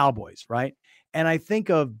the Cowboys, right? And I think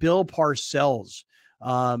of Bill Parcells,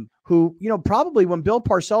 who, probably when Bill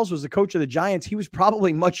Parcells was the coach of the Giants, he was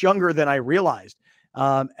probably much younger than I realized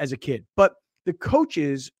as a kid. But the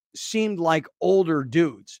coaches seemed like older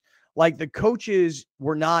dudes. Like the coaches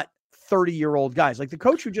were not 30-year-old guys. Like the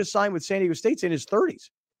coach who just signed with San Diego State's in his 30s.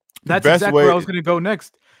 That's exactly where I was going to go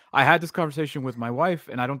next. I had this conversation with my wife,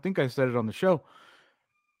 and I don't think I said it on the show.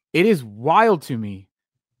 It is wild to me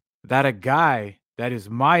that a guy that is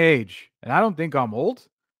my age, and I don't think I'm old,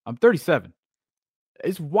 I'm 37.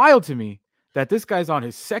 It's wild to me that this guy's on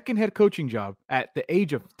his second head coaching job at the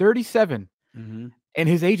age of 37, and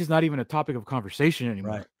his age is not even a topic of conversation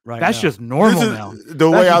anymore. Right. That's just normal now. The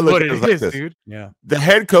way I look at it is like this, dude. Yeah. The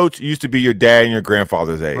head coach used to be your dad and your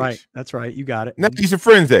grandfather's age. Right. That's right. You got it. Now he's your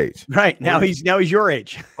friend's age. Right. Now he's your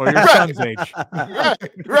age. Or your son's age.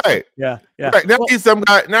 Right. Yeah. Right.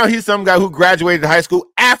 Now he's some guy who graduated high school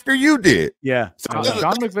after you did. Yeah. So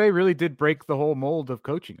Sean McVay really did break the whole mold of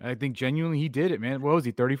coaching. I think genuinely he did it, man. What was he,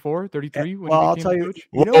 34, 33? Well, I'll tell you.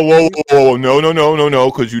 Whoa. No.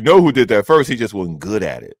 Because you know who did that first. He just wasn't good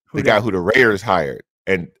at it. The guy who the Raiders hired.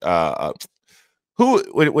 And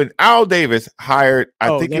when Al Davis hired,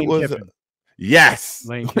 I think Lane it was Kiffin. Yes.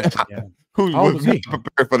 Lane Kiffin, yeah. Who was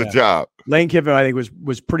prepared for the job. Lane Kiffin, I think,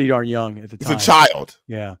 was pretty darn young at the time. He's a child.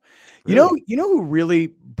 Yeah. Really? You know who really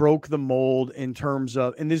broke the mold in terms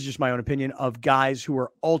of, and this is just my own opinion, of guys who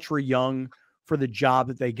were ultra young for the job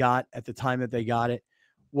that they got at the time that they got it,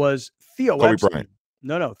 was Theo Epstein. Bryant.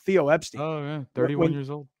 No, Theo Epstein. Oh, yeah. 31 years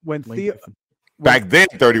old. When Theo... Back then,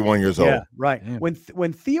 31 years old. Yeah, right. Damn.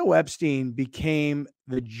 When Theo Epstein became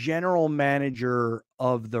the general manager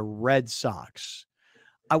of the Red Sox,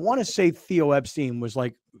 I want to say Theo Epstein was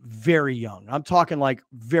like very young. I'm talking like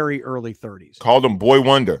very early 30s. Called him Boy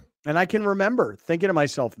Wonder. And I can remember thinking to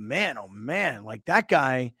myself, man, oh man, like that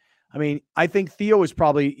guy. I mean, I think Theo was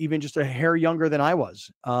probably even just a hair younger than I was.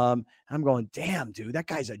 And I'm going, damn, dude, that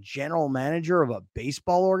guy's a general manager of a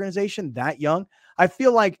baseball organization that young. I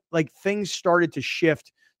feel like things started to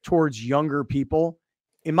shift towards younger people.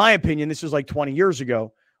 In my opinion, this was like 20 years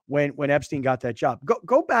ago when Epstein got that job.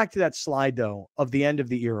 Go back to that slide, though, of the end of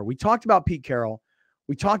the era. We talked about Pete Carroll.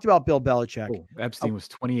 We talked about Bill Belichick. Oh, Epstein was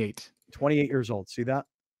 28. 28 years old. See that?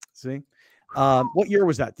 See? What year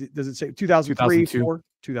was that? Does it say 2003, 2004?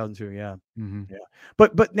 2002, yeah. Mm-hmm. Yeah.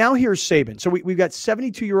 But now here's Saban. So we've got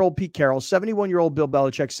 72-year-old Pete Carroll, 71-year-old Bill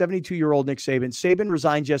Belichick, 72-year-old Nick Saban. Saban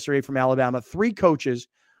resigns yesterday from Alabama. 3 coaches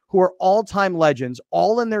who are all-time legends,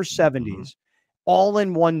 all in their 70s, all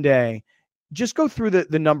in one day. Just go through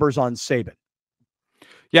the numbers on Saban.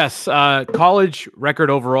 Yes, college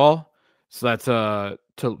record overall. So that's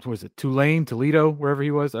was it Tulane, Toledo, wherever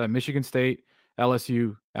he was, Michigan State,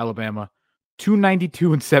 LSU, Alabama,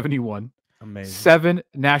 292 and 71. Amazing. 7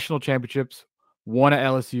 national championships, 1 at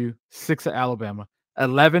LSU, 6 at Alabama,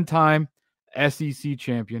 11-time SEC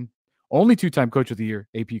champion, only 2-time coach of the year,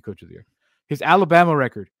 AP coach of the year. His Alabama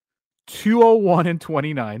record, 201 and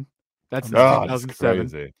 29. That's in 2007.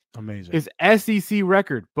 Crazy. Amazing. His SEC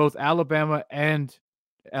record, both Alabama and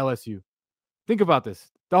LSU. Think about this.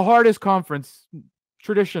 The hardest conference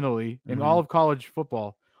traditionally in all of college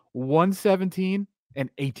football, 117 and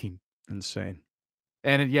 18. Insane.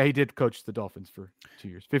 And yeah, he did coach the Dolphins for 2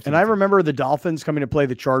 years. 15 And I remember the Dolphins coming to play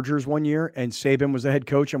the Chargers one year, and Saban was the head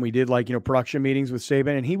coach, and we did production meetings with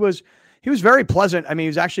Saban, and he was very pleasant. I mean, he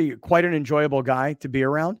was actually quite an enjoyable guy to be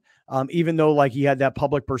around, even though he had that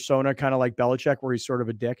public persona, kind of like Belichick, where he's sort of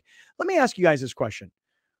a dick. Let me ask you guys this question.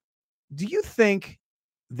 Do you think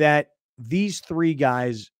that these 3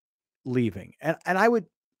 guys leaving, and I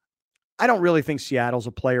don't really think Seattle's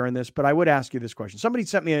a player in this, but I would ask you this question. Somebody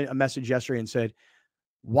sent me a message yesterday and said,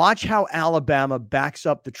 watch how Alabama backs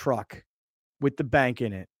up the truck with the bank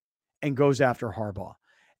in it and goes after Harbaugh.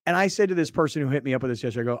 And I said to this person who hit me up with this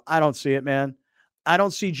yesterday, I go, I don't see it, man. I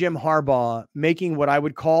don't see Jim Harbaugh making what I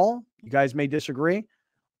would call, you guys may disagree,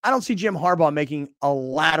 I don't see Jim Harbaugh making a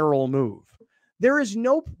lateral move. There's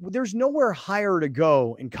nowhere higher to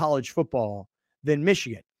go in college football than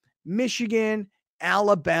Michigan. Michigan,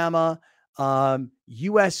 Alabama,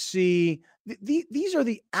 USC. These are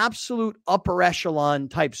the absolute upper echelon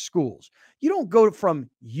type schools. You don't go from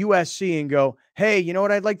USC and go, hey, you know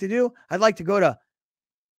what I'd like to do? I'd like to go to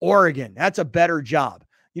Oregon. That's a better job.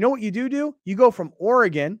 You know what you do? You go from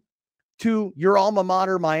Oregon to your alma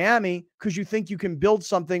mater, Miami, because you think you can build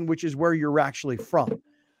something which is where you're actually from.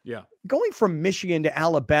 Yeah. Going from Michigan to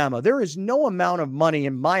Alabama, there is no amount of money,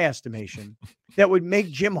 in my estimation, that would make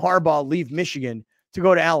Jim Harbaugh leave Michigan to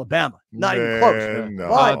go to Alabama. Not even close.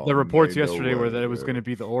 No, the reports yesterday were that it was going to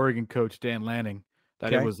be the Oregon coach, Dan Lanning,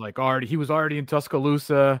 that it was like he was already in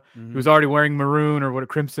Tuscaloosa. He was already wearing maroon or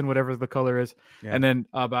crimson, whatever the color is. Yeah. And then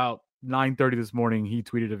about 9:30 this morning, he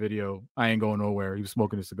tweeted a video. I ain't going nowhere. He was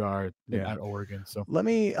smoking a cigar at Oregon. So let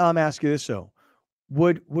me ask you this though: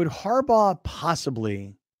 Would Harbaugh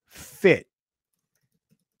possibly fit,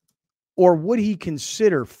 or would he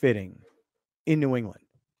consider fitting in New England?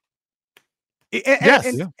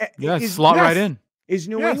 Slot right in. Is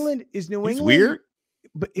New England? Weird.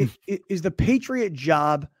 But is the Patriot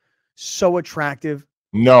job so attractive?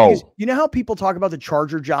 No. Because you know how people talk about the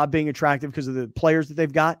Charger job being attractive because of the players that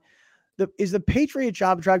they've got? Is the Patriot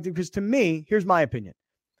job attractive? Because to me, here's my opinion.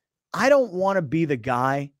 I don't want to be the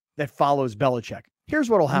guy that follows Belichick. Here's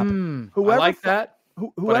what will happen. Whoever I like that.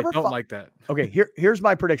 Whoever I don't like that. Okay, here's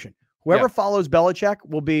my prediction. Whoever follows Belichick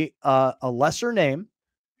will be a lesser name.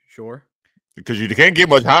 Sure. Because you can't get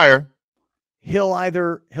much higher. He'll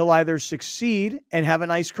either succeed and have a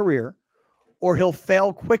nice career, or he'll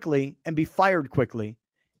fail quickly and be fired quickly.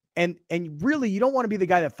 And really, you don't want to be the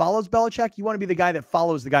guy that follows Belichick. You want to be the guy that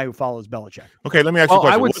follows the guy who follows Belichick. Okay, let me ask you a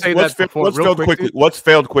question. I would say that what's failed quickly? What's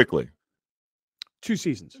failed quickly? 2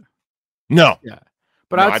 seasons. No. Yeah.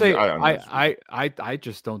 But no, I'd say I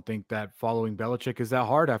just don't think that following Belichick is that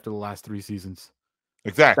hard after the last 3 seasons.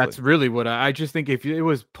 Exactly. That's really what I just think. If it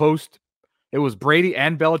was Brady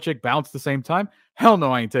and Belichick bounced the same time, hell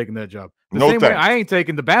no, I ain't taking that job. The same way I ain't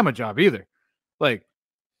taking the Bama job either. Like,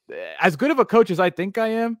 as good of a coach as I think I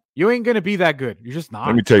am, you ain't going to be that good. You're just not.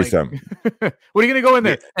 Let me tell you something. What are you going to go in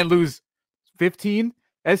there and lose 15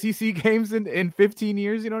 SEC games in 15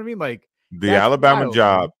 years? You know what I mean? Like, the Alabama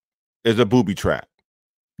job is a booby trap.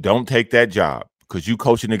 Don't take that job because you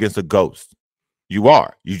coaching against a ghost. You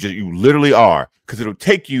are. You literally are, because it'll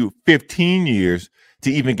take you 15 years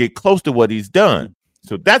to even get close to what he's done.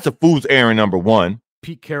 So that's a fool's errand, number one.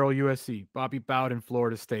 Pete Carroll, USC. Bobby Bowden,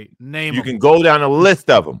 Florida State. Name You them. can go down a list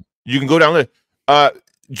of them. You can go down a list.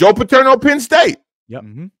 Joe Paterno, Penn State. Yep.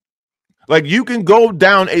 Mm-hmm. Like, you can go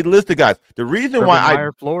down a list of guys. The reason Urban why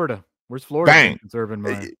Meyer, Florida. Where's Florida? Bang. Urban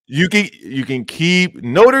Meyer. You can keep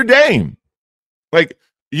Notre Dame. Like,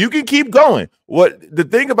 you can keep going. The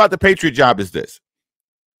thing about the Patriot job is this.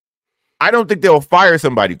 I don't think they'll fire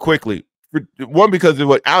somebody quickly. One, because of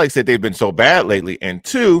what Alex said, they've been so bad lately. And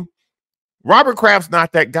two, Robert Kraft's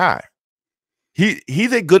not that guy.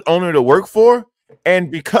 He's a good owner to work for. And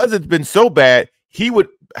because it's been so bad, he would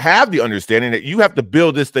have the understanding that you have to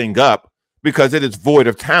build this thing up because it is void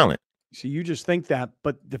of talent. So you just think that,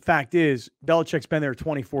 but the fact is, Belichick's been there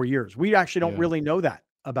 24 years. We actually don't really know that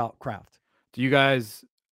about Kraft. Do you guys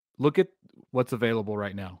look at what's available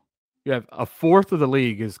right now? You have a fourth of the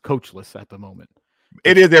league is coachless at the moment.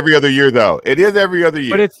 It is every other year, though. It is every other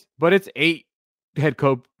year. But it's 8 head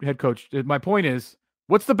coach. My point is,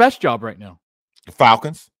 what's the best job right now? The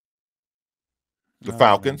Falcons. The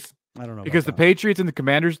Falcons. I don't know. Because the Patriots and the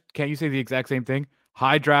Commanders, can't you say the exact same thing?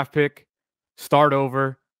 High draft pick, start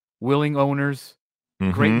over, willing owners,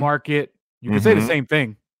 great market. You could say the same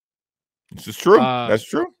thing. This is true. That's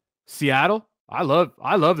true. Seattle. I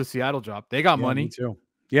love the Seattle job. They got money me too.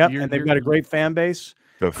 Yep, and they've got a great fan base.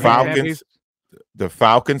 The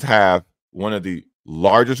Falcons have one of the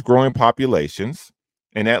largest growing populations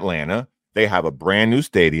in Atlanta. They have a brand new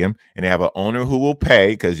stadium, and they have an owner who will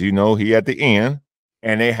pay because he at the end.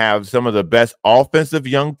 And they have some of the best offensive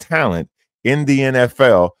young talent in the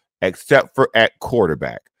NFL, except for at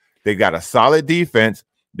quarterback. They got a solid defense.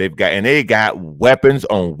 They got weapons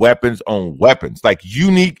on weapons on weapons, like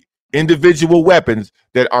unique individual weapons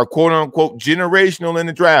that are quote unquote generational in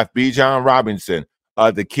the draft. Bijan Robinson,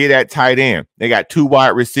 the kid at tight end. They got 2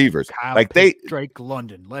 wide receivers. Drake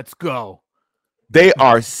London. Let's go. They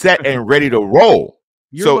are set and ready to roll.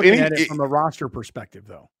 You're looking at it from a roster perspective,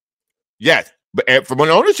 though. Yes, but from an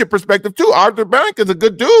ownership perspective too, Arthur Blank is a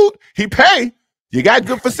good dude. He pay. You got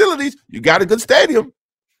good facilities. You got a good stadium.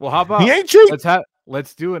 Well, how about he ain't cheap?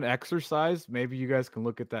 Let's do an exercise. Maybe you guys can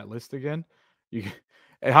look at that list again.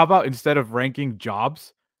 How about instead of ranking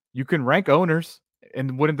jobs, you can rank owners,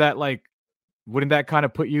 and wouldn't that kind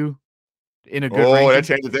of put you in a good Oh, ranking? that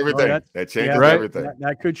changes everything. That changes right. everything.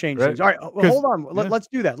 That could change Right. things. All right, well, hold on. Yeah. Let's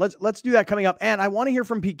do that. Let's do that coming up. And I want to hear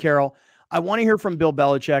from Pete Carroll. I want to hear from Bill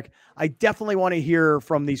Belichick. I definitely want to hear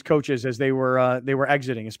from these coaches as they were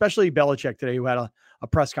exiting, especially Belichick today, who had a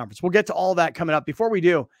press conference. We'll get to all that coming up. Before we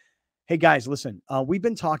do, hey guys, listen, we've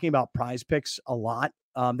been talking about Prize Picks a lot.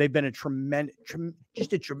 They've been a tremendous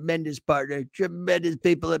partner, tremendous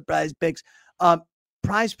people at Prize Picks.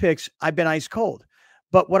 Prize Picks, I've been ice cold.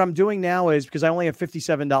 But what I'm doing now is, because I only have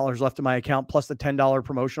 $57 left in my account, plus the $10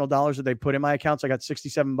 promotional dollars that they put in my account, so I got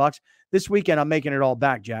 $67. This weekend, I'm making it all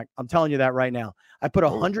back, Jack. I'm telling you that right now. I put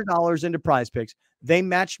 $100 into Prize Picks. They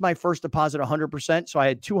matched my first deposit 100%, so I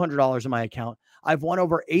had $200 in my account. I've won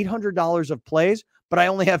over $800 of plays, but I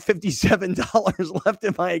only have $57 left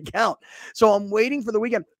in my account. So I'm waiting for the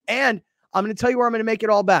weekend. And I'm going to tell you where I'm going to make it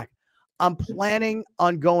all back. I'm planning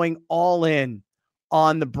on going all in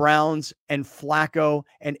on the Browns and Flacco,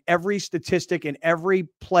 and every statistic and every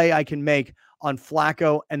play I can make on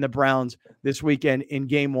Flacco and the Browns this weekend in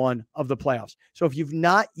game 1 of the playoffs. So if you've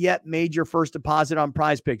not yet made your first deposit on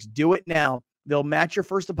Prize Picks, do it now. They'll match your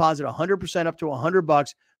first deposit 100% up to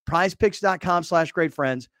 $100.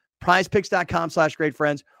 prizepicks.com/greatfriends,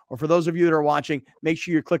 prizepicks.com/greatfriends. Or for those of you that are watching, make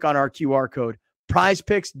sure you click on our QR code,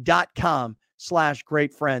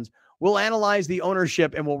 prizepicks.com/greatfriends. We'll analyze the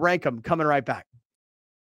ownership and we'll rank them. Coming right back.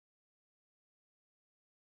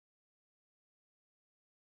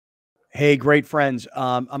 Hey, great friends.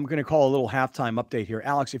 I'm going to call a little halftime update here.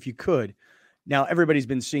 Alex, if you could. Now, everybody's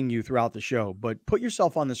been seeing you throughout the show, but put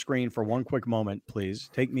yourself on the screen for one quick moment, please.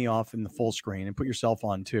 Take me off in the full screen and put yourself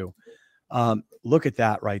on too. Look at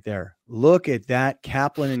that right there. Look at that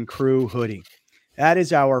Kaplan and Crew hoodie. That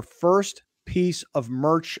is our first piece of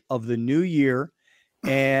merch of the new year.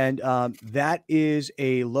 And that is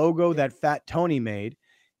a logo that Fat Tony made.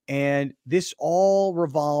 And this all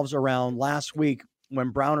revolves around last week when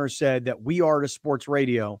Browner said that we are to sports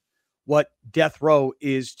radio what death row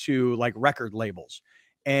is to like record labels.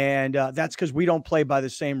 And that's because we don't play by the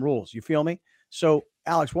same rules. You feel me? So,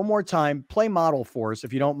 Alex, one more time, play model for us,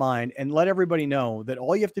 if you don't mind, and let everybody know that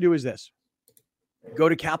all you have to do is this. Go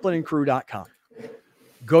to kaplanandcrew.com.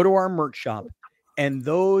 Go to our merch shop, and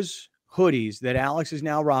those hoodies that Alex is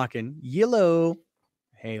now rocking, yellow.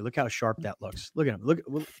 Hey, look how sharp that looks. Look at him. Look,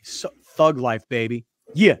 thug life, baby.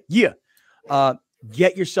 Yeah.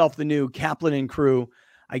 Get yourself the new Kaplan and Crew.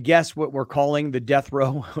 I guess what we're calling the death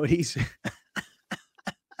row hoodies.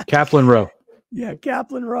 Kaplan Row. Yeah,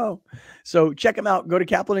 Kaplan Row. So check them out. Go to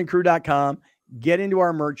kaplanandcrew.com. Get into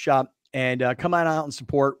our merch shop and come on out and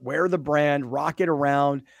support. Wear the brand. Rock it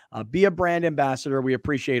around. Be a brand ambassador. We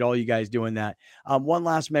appreciate all you guys doing that. One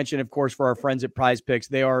last mention, of course, for our friends at Prize Picks.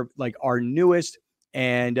 They are like our newest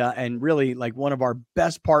and really like one of our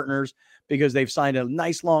best partners because they've signed a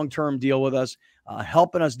nice long-term deal with us,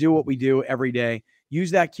 helping us do what we do every day. Use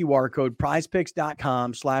that QR code,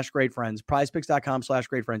 prizepicks.com/greatfriends,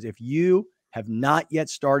 prizepicks.com/greatfriends. If you have not yet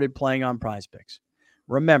started playing on Prize Picks,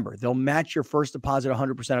 remember, they'll match your first deposit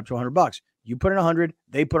 100% up to $100. You put in 100,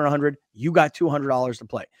 they put in 100, you got $200 to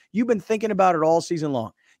play. You've been thinking about it all season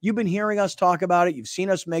long. You've been hearing us talk about it. You've seen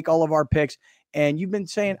us make all of our picks, and you've been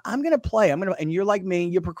saying, I'm going to play. And you're like me,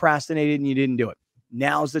 you procrastinated and you didn't do it.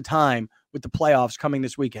 Now's the time with the playoffs coming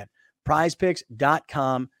this weekend.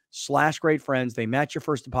 prizepicks.com/greatfriends. They match your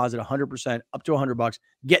first deposit 100% up to $100.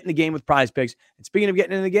 Get in the game with Prize Picks. And speaking of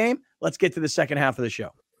getting in the game, let's get to the second half of the show.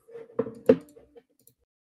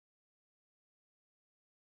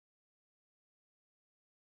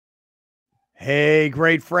 Hey,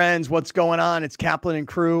 great friends. What's going on? It's Kaplan and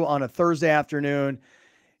Crew on a Thursday afternoon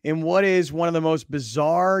in what is one of the most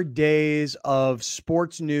bizarre days of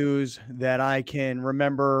sports news that I can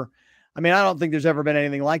remember. I mean, I don't think there's ever been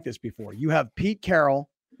anything like this before. You have Pete Carroll,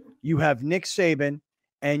 you have Nick Saban,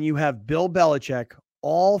 and you have Bill Belichick,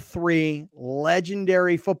 all three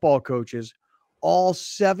legendary football coaches, all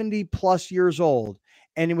 70 plus years old.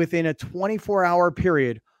 And within a 24-hour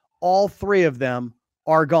period, all three of them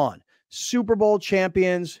are gone. Super Bowl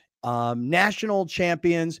champions, national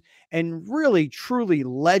champions, and really, truly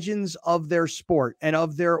legends of their sport and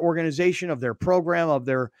of their organization, of their program, of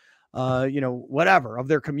their, whatever, of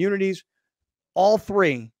their communities. All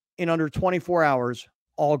three in under 24 hours,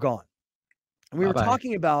 all gone. And we were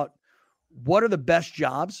talking about what are the best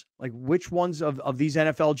jobs, like which ones of these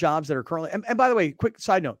NFL jobs that are currently, and by the way, quick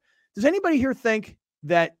side note, does anybody here think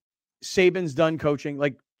that Saban's done coaching?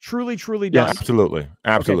 Like, truly done? Yeah,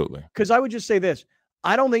 absolutely. Because I would just say this.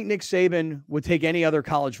 I don't think Nick Saban would take any other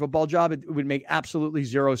college football job. It would make absolutely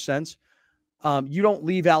zero sense. You don't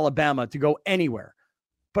leave Alabama to go anywhere.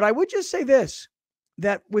 But I would just say this,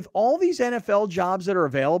 that with all these NFL jobs that are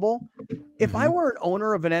available, if I were an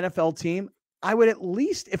owner of an NFL team, I would at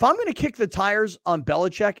least, if I'm going to kick the tires on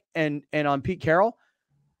Belichick and on Pete Carroll,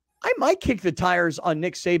 I might kick the tires on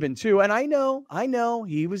Nick Saban too. And I know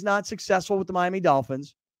he was not successful with the Miami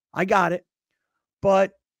Dolphins. I got it.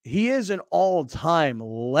 But he is an all-time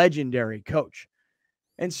legendary coach.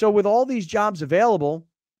 And so with all these jobs available,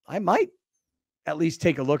 I might at least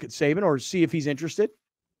take a look at Saban or see if he's interested.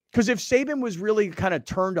 Because if Saban was really kind of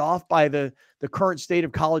turned off by the current state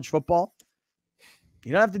of college football,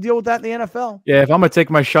 you don't have to deal with that in the NFL. Yeah, if I'm going to take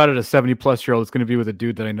my shot at a 70-plus-year-old, it's going to be with a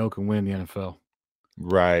dude that I know can win the NFL.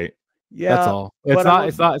 Right. Yeah. That's all.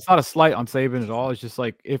 It's not a slight on Saban at all. It's just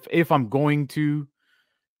like if I'm going to,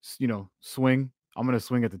 swing, I'm going to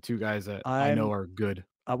swing at the two guys that I know are good.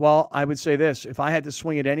 Well, I would say this. If I had to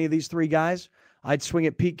swing at any of these three guys, I'd swing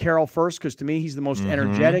at Pete Carroll first because to me, he's the most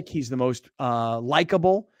energetic. He's the most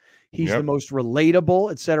likable. He's the most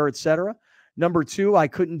relatable, et cetera, et cetera. Number two, I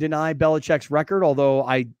couldn't deny Belichick's record, although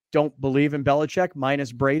I don't believe in Belichick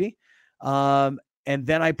minus Brady. And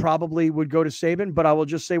then I probably would go to Saban, but I will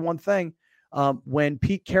just say one thing. When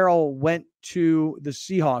Pete Carroll went to the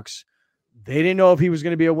Seahawks, they didn't know if he was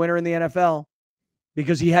going to be a winner in the NFL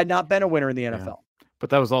because he had not been a winner in the NFL. But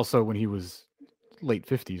that was also when he was late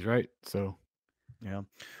 50s, right? So, yeah.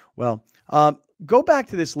 Well, go back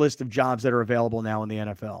to this list of jobs that are available now in the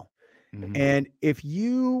NFL. And if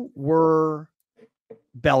you were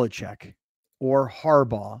Belichick or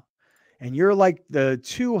Harbaugh, and you're like the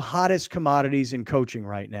two hottest commodities in coaching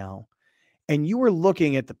right now, and you were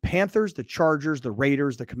looking at the Panthers, the Chargers, the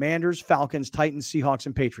Raiders, the Commanders, Falcons, Titans, Seahawks,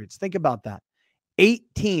 and Patriots. Think about that. 8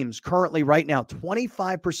 teams currently right now,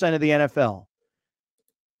 25% of the NFL,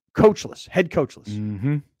 coachless, head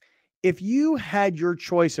coachless. If you had your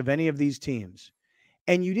choice of any of these teams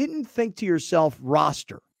and you didn't think to yourself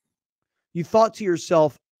roster, you thought to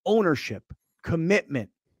yourself ownership, commitment,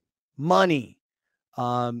 money,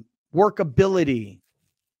 workability,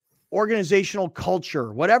 organizational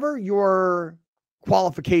culture, whatever your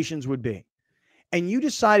qualifications would be, and you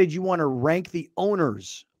decided you want to rank the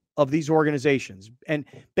owners of these organizations, and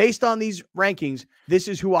based on these rankings, this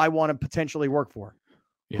is who I want to potentially work for.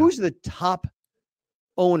 Yeah. Who's the top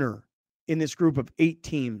owner in this group of 8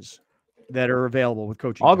 teams that are available with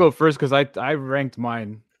coaching? I'll go first because I ranked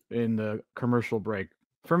mine in the commercial break.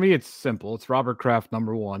 For me, it's simple. It's Robert Kraft,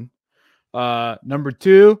 number 1. Number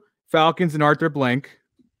 2, Falcons and Arthur Blank.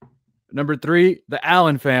 Number 3, the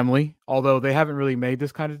Allen family, although they haven't really made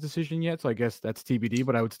this kind of decision yet, so I guess that's TBD,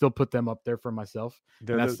 but I would still put them up there for myself.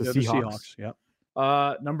 That's the Seahawks.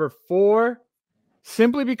 Yep. Number 4,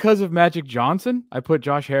 simply because of Magic Johnson, I put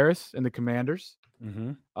Josh Harris and the Commanders.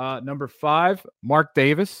 Number 5, Mark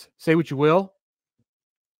Davis. Say what you will.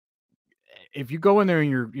 If you go in there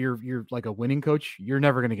and you're like a winning coach, you're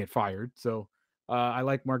never going to get fired. So I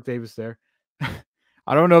like Mark Davis there.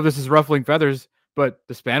 I don't know if this is ruffling feathers, but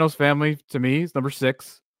the Spanos family to me is number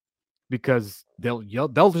 6 because they'll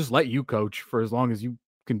just let you coach for as long as you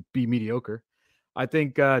can be mediocre. I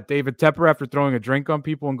think David Tepper, after throwing a drink on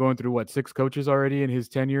people and going through 6 coaches already in his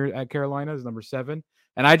tenure at Carolina, is number 7.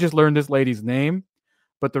 And I just learned this lady's name.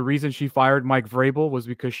 But the reason she fired Mike Vrabel was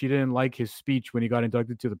because she didn't like his speech when he got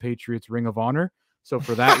inducted to the Patriots Ring of Honor. So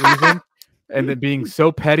for that reason, and then being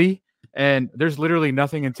so petty, and there's literally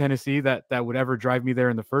nothing in Tennessee that would ever drive me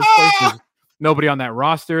there in the first place. There's nobody on that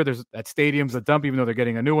roster. That stadium's a dump, even though they're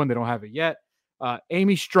getting a new one. They don't have it yet.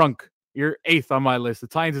 Amy Strunk, you're 8th on my list. The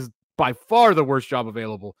Titans is by far the worst job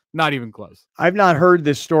available. Not even close. I've not heard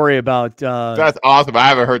this story about that's awesome. I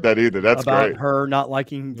haven't heard that either. That's about great. Her not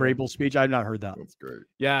liking Vrabel's speech. I've not heard that. That's great.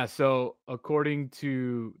 Yeah. So according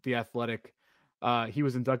to The Athletic, he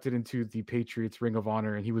was inducted into the Patriots Ring of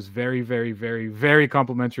Honor, and he was very, very, very, very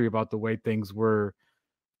complimentary about the way things were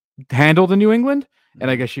handled in New England. And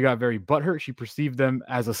I guess she got very butthurt. She perceived them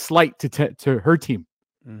as a slight to her team.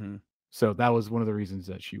 So that was one of the reasons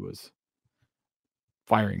that she was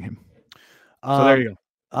firing him. So there you go.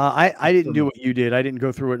 I didn't do what you did. I didn't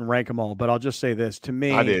go through it and rank them all, but I'll just say this. To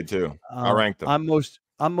me, I did too. I ranked them.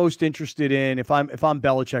 I'm most interested in if I'm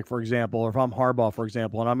Belichick, for example, or if I'm Harbaugh, for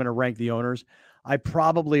example, and I'm going to rank the owners, I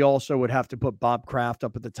probably also would have to put Bob Kraft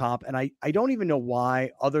up at the top. And I don't even know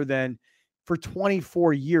why, other than for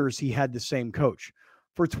 24 years, he had the same coach.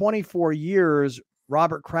 For 24 years,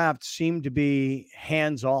 Robert Kraft seemed to be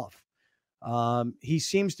hands off. He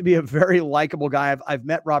seems to be a very likable guy. I've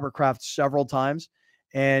met Robert Kraft several times,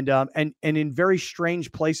 and in very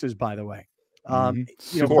strange places, by the way. For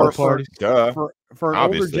for an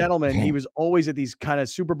Obviously. older gentleman, he was always at these kind of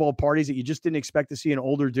Super Bowl parties that you just didn't expect to see an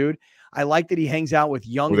older dude. I like that he hangs out with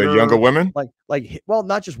younger women, well,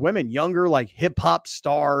 not just women, younger, like hip hop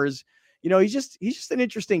stars. He's just an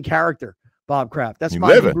interesting character, Bob Kraft. That's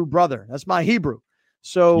my Hebrew brother. That's my Hebrew.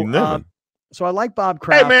 So, so I like Bob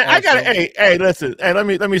Kraft. Hey man, I gotta. Hey, listen. Hey,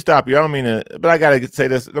 let me stop you. I don't mean to, but I gotta say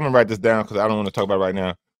this. Let me write this down because I don't want to talk about it right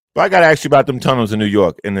now. But I gotta ask you about them tunnels in New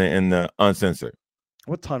York in the uncensored.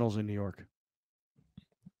 What tunnels in New York?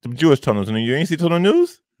 The Jewish tunnels in New York. You ain't see tunnel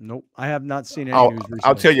news? Nope, I have not seen any news recently.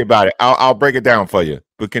 I'll tell you about it. I'll break it down for you.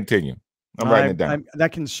 But continue. I'm writing it down.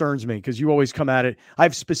 That concerns me because you always come at it.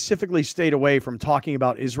 I've specifically stayed away from talking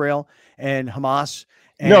about Israel and Hamas.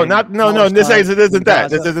 No. This isn't that.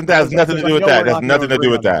 This isn't that. It's nothing to do with that. That's nothing to do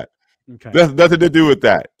with that. Okay. That's nothing to do with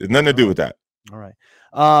that. There's nothing to do with that. All right.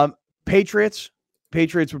 Patriots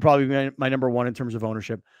would probably be my number one in terms of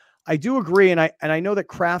ownership. I do agree, and I know that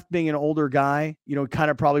Kraft, being an older guy,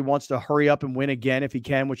 kind of probably wants to hurry up and win again if he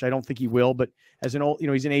can, which I don't think he will. But as an old,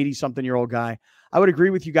 he's an 80-something-year-old guy. I would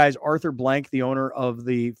agree with you guys. Arthur Blank, the owner of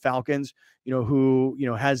the Falcons, who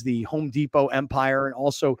has the Home Depot empire, and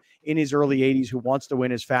also in his early 80s, who wants to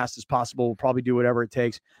win as fast as possible, will probably do whatever it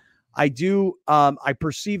takes. I do. I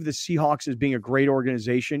perceive the Seahawks as being a great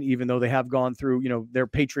organization, even though they have gone through, their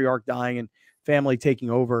patriarch dying and family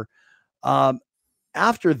taking over.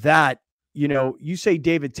 After that, you say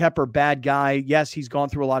David Tepper, bad guy. Yes, he's gone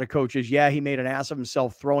through a lot of coaches. Yeah, he made an ass of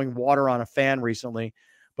himself throwing water on a fan recently.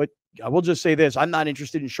 But I will just say this. I'm not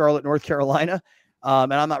interested in Charlotte, North Carolina,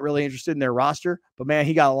 and I'm not really interested in their roster. But, man,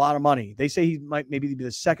 he got a lot of money. They say he might maybe be the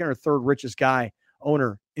second or third richest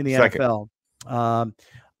owner in the NFL.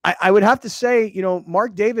 I would have to say,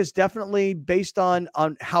 Mark Davis definitely, based on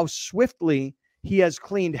how swiftly he has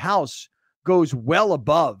cleaned house, goes well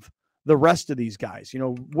above the rest of these guys,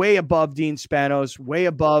 way above Dean Spanos, way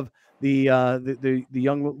above the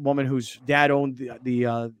young woman whose dad owned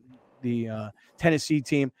the Tennessee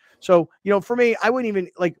team. So, for me, I wouldn't even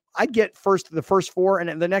I'd get the first four,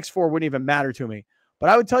 and the next four wouldn't even matter to me. But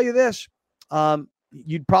I would tell you this,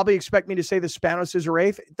 you'd probably expect me to say the Spanos are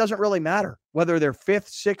eighth. It doesn't really matter whether they're fifth,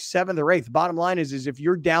 sixth, seventh, or eighth. Bottom line is if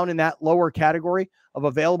you're down in that lower category of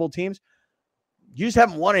available teams, you just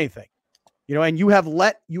haven't won anything. And you have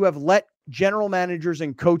let general managers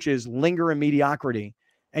and coaches linger in mediocrity,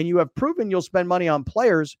 and you have proven you'll spend money on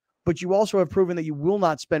players, but you also have proven that you will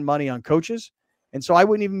not spend money on coaches. And so I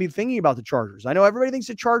wouldn't even be thinking about the Chargers. I know everybody thinks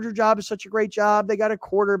the Charger job is such a great job. They got a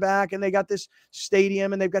quarterback, and they got this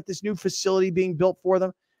stadium, and they've got this new facility being built for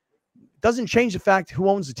them. It doesn't change the fact who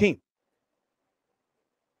owns the team.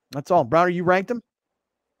 That's all. Browner, you ranked them?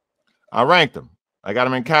 I ranked them. I got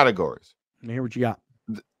them in categories. Let me hear what you got.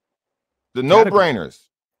 The no-brainers.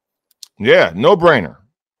 Yeah, no-brainer.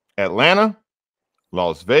 Atlanta,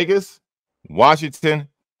 Las Vegas, Washington,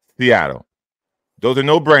 Seattle. Those are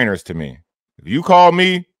no-brainers to me. If you call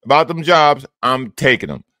me about them jobs, I'm taking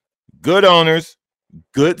them. Good owners,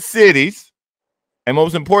 good cities, and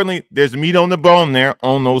most importantly, there's meat on the bone there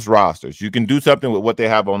on those rosters. You can do something with what they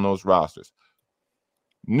have on those rosters.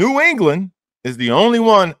 New England is the only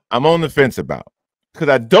one I'm on the fence about because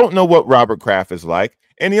I don't know what Robert Kraft is like.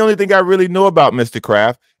 And the only thing I really know about Mr.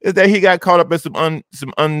 Kraft is that he got caught up in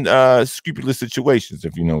some unscrupulous situations,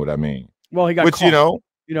 if you know what I mean. Well, he got which, caught.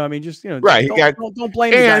 Right. Don't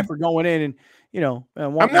blame the guy for going in and,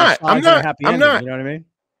 I'm not. You know what I mean?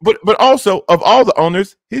 But also, of all the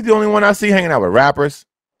owners, he's the only one I see hanging out with rappers.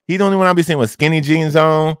 He's the only one I'll be seeing with skinny jeans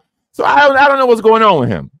on. So I don't know what's going on with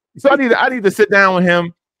him. So I need to sit down with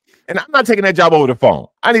him, and I'm not taking that job over the phone.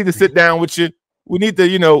 I need to sit down with you. We need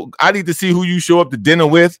to, I need to see who you show up to dinner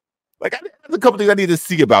with. There's a couple things I need to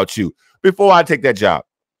see about you before I take that job.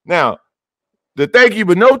 Now, the thank you,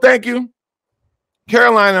 but no thank you.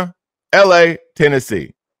 Carolina, LA,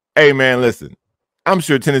 Tennessee. Hey, man, listen. I'm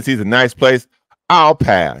sure Tennessee's a nice place. I'll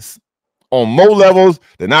pass on more levels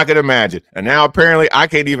than I could imagine. And now apparently I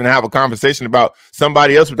can't even have a conversation about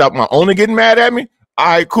somebody else without my owner getting mad at me. All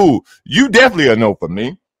right, cool. You definitely a no for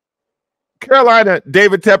me. Carolina,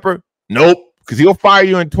 David Tepper, nope. Because he'll fire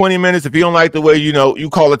you in 20 minutes if he don't like the way, you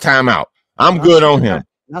call a timeout. I'm good on him.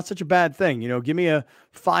 Not such a bad thing. Give me a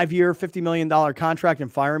 5-year, $50 million contract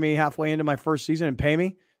and fire me halfway into my first season and pay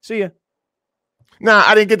me. See ya. Nah,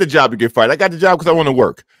 I didn't get the job to get fired. I got the job because I want to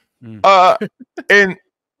work. And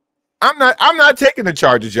I'm not taking the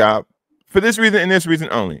Charger job for this reason and this reason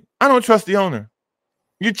only. I don't trust the owner.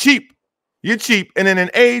 You're cheap. And in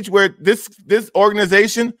an age where this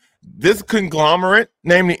organization, this conglomerate,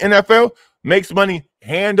 namely NFL, makes money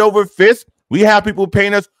hand over fist. We have people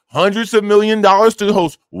paying us hundreds of $millions to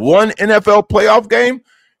host one NFL playoff game.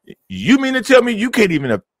 You mean to tell me you can't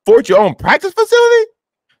even afford your own practice facility?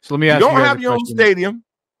 So let me You ask don't guys have a your own question. stadium.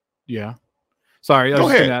 Yeah. Sorry, I Go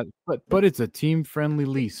was just ahead. gonna ask, but it's a team-friendly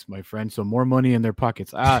lease, my friend. So more money in their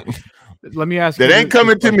pockets. Let me ask you. That ain't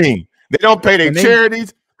coming to me. They don't pay their Can they-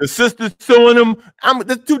 charities. The sister's suing them.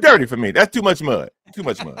 That's too dirty for me. That's too much mud. Too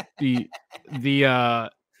much mud.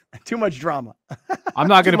 Too much drama. I'm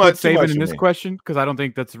not going to put too much Saban in for this me. question because I don't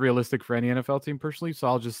think that's realistic for any NFL team personally. So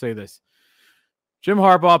I'll just say this: Jim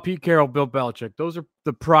Harbaugh, Pete Carroll, Bill Belichick. Those are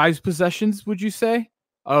the prized possessions. Would you say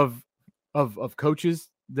of coaches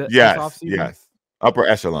this offseason? Yes. Upper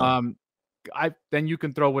echelon. Then you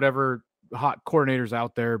can throw whatever hot coordinators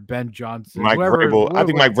out there, Ben Johnson, Mike Vrabel. I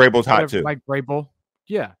think Mike Vrabel's hot too. Mike Vrabel.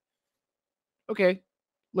 Yeah. Okay.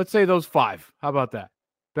 Let's say those 5. How about that?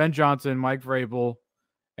 Ben Johnson, Mike Vrabel,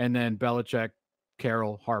 and then Belichick,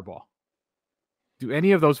 Carroll, Harbaugh. Do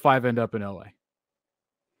any of those 5 end up in LA?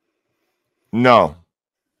 No.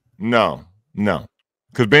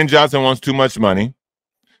 Because Ben Johnson wants too much money.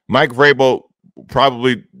 Mike Vrabel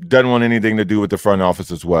probably doesn't want anything to do with the front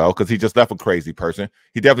office as well because he just left a crazy person.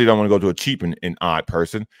 He definitely don't want to go to a cheap and odd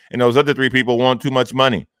person. And those other 3 people want too much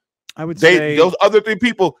money. I would say those other 3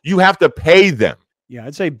 people, you have to pay them. Yeah,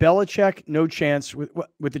 I'd say Belichick, no chance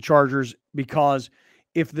with the Chargers, because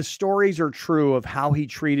if the stories are true of how he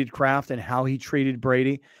treated Kraft and how he treated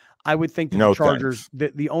Brady, I would think that the Chargers,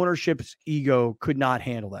 the ownership's ego could not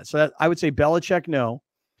handle that. So I would say Belichick, no.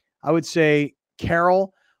 I would say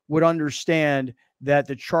Carroll would understand that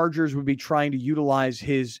the Chargers would be trying to utilize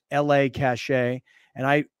his LA cachet, and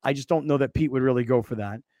I just don't know that Pete would really go for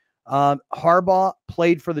that. Harbaugh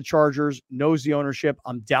played for the Chargers, knows the ownership.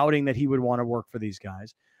 I'm doubting that he would want to work for these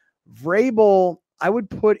guys. Vrabel, I would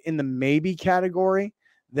put in the maybe category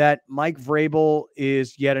that Mike Vrabel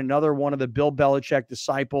is yet another one of the Bill Belichick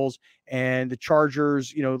disciples, and the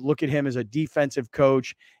Chargers, look at him as a defensive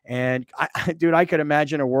coach. And I could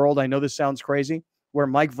imagine a world, I know this sounds crazy, where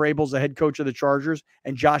Mike Vrabel's the head coach of the Chargers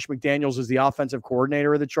and Josh McDaniels is the offensive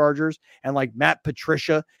coordinator of the Chargers. And like Matt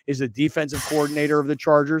Patricia is the defensive coordinator of the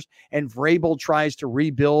Chargers. And Vrabel tries to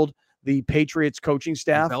rebuild the Patriots coaching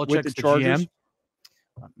staff with the Chargers.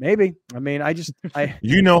 Maybe. I mean,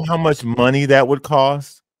 you know how much money that would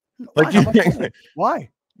cost? Why?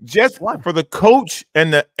 Just for the coach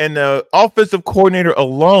and the offensive coordinator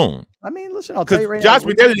alone. I mean, listen, I'll tell you right Josh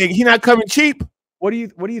now. McDaniels, he's not coming cheap. What do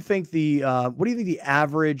you think the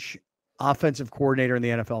average offensive coordinator in the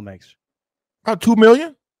NFL makes? About $2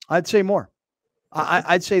 million. I'd say more.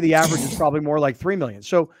 I'd say the average is probably more like $3 million.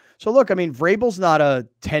 So look, I mean, Vrabel's not a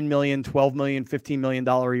 $10 million, $12 million, $15 million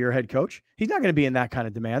a year head coach. He's not going to be in that kind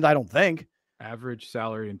of demand, I don't think. Average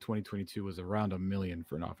salary in 2022 was around $1 million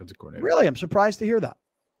for an offensive coordinator. Really? I'm surprised to hear that.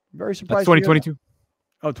 Very surprised. That's 2022.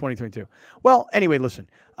 Oh, 2022. Well, anyway, listen.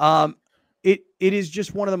 It is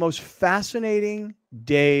just one of the most fascinating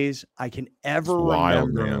days I can ever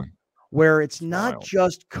remember, where it's not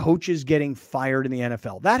just coaches getting fired in the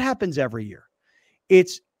NFL. That happens every year.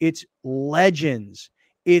 It's legends.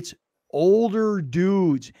 It's older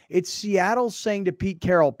dudes. It's Seattle saying to Pete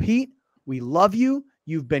Carroll, Pete, we love you.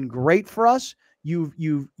 You've been great for us. You've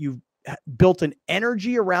built an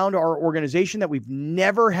energy around our organization that we've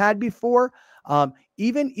never had before.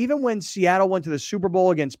 Even when Seattle went to the Super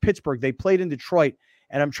Bowl against Pittsburgh, they played in Detroit,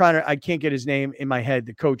 and I can't get his name in my head,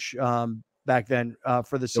 the coach back then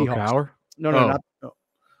for the Seahawks. Cowher? No.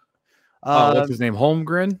 What's his name?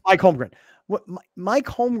 Holmgren? Mike Holmgren. What Mike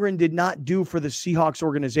Holmgren did not do for the Seahawks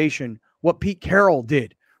organization, what Pete Carroll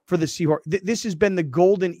did for the Seahawks. This has been the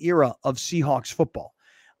golden era of Seahawks football.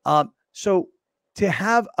 So to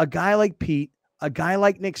have a guy like Pete, a guy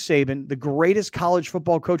like Nick Saban, the greatest college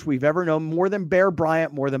football coach we've ever known, more than Bear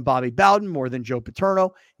Bryant, more than Bobby Bowden, more than Joe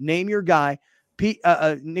Paterno, name your guy, Nick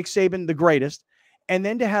Saban, the greatest. And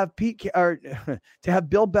then to have to have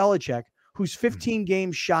Bill Belichick, who's 15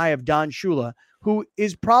 games shy of Don Shula, who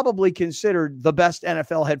is probably considered the best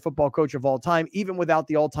NFL head football coach of all time, even without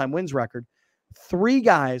the all-time wins record. 3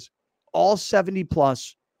 guys, all 70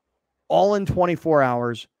 plus, all in 24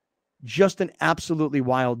 hours. Just an absolutely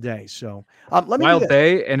wild day. So wild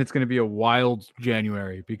day, and it's going to be a wild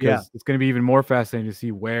January because it's going to be even more fascinating to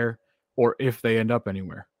see where or if they end up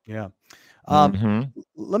anywhere. Yeah.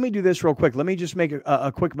 Let me do this real quick. Let me just make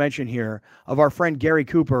a quick mention here of our friend Gary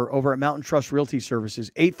Cooper over at Mountain Trust Realty Services,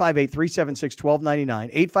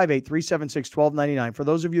 858-376-1299, 858-376-1299. For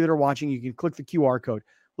those of you that are watching, you can click the QR code.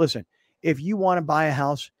 Listen, if you want to buy a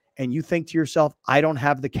house and you think to yourself, I don't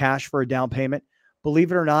have the cash for a down payment,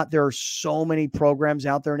 believe it or not, there are so many programs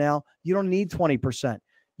out there now. You don't need 20%.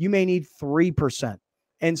 You may need 3%.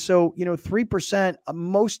 And so, 3%,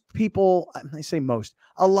 most people, I say most,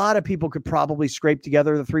 a lot of people could probably scrape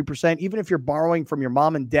together the 3%, even if you're borrowing from your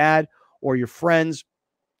mom and dad or your friends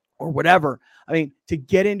or whatever. I mean, to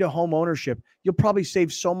get into home ownership, you'll probably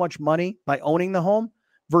save so much money by owning the home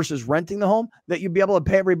versus renting the home that you'll be able to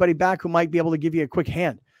pay everybody back who might be able to give you a quick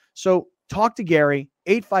hand. So talk to Gary,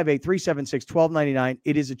 858-376-1299.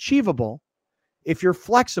 It is achievable if you're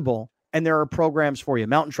flexible, and there are programs for you.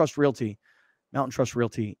 Mountain Trust Realty,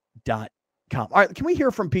 mountaintrustrealty.com. All right, can we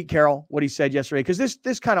hear from Pete Carroll, what he said yesterday? Because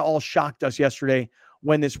this kind of all shocked us yesterday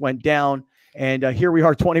when this went down. And here we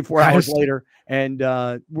are 24 hours later, and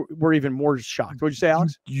we're even more shocked. What'd you say,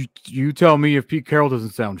 Alex? You tell me if Pete Carroll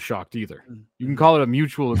doesn't sound shocked either. You can call it a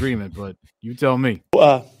mutual agreement, but you tell me.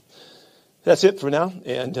 That's it for now.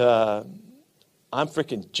 And I'm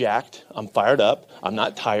freaking jacked. I'm fired up. I'm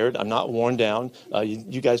not tired. I'm not worn down.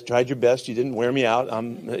 You guys tried your best. You didn't wear me out.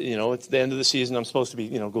 It's the end of the season. I'm supposed to be,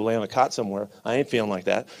 go lay on a cot somewhere. I ain't feeling like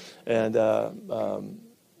that. And,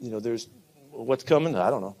 there's what's coming. I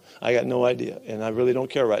don't know. I got no idea. And I really don't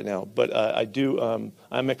care right now. But I do.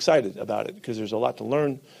 I'm excited about it because there's a lot to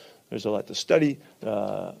learn. There's a lot to study.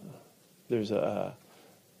 There's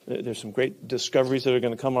some great discoveries that are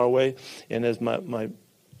going to come our way. And as my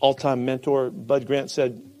all-time mentor, Bud Grant,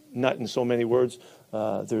 said, not in so many words,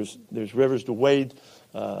 there's rivers to wade,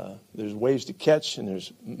 there's waves to catch, and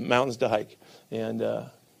there's mountains to hike. And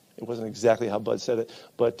it wasn't exactly how Bud said it,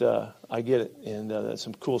 but I get it. And that's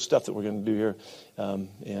some cool stuff that we're going to do here.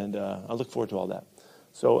 And I look forward to all that.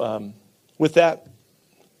 So with that,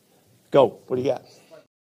 go. What do you got?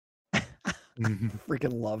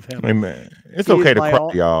 Freaking love him. Hey, man, it's okay to cry,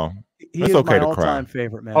 y'all. It's okay to cry. All-time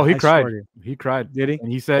favorite, man. Oh, he cried. He cried. Did he?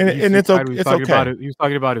 And he said, it's okay. He was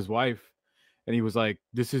talking about his wife, and he was like,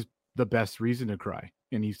 "This is the best reason to cry."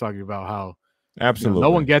 And he's talking about how absolutely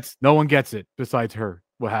no one gets it besides her.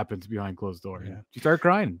 What happens behind closed door? Yeah. She started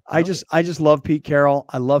crying. I just love Pete Carroll.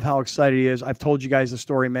 I love how excited he is. I've told you guys the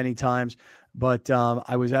story many times, but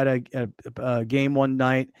I was at a game one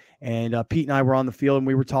night, and Pete and I were on the field, and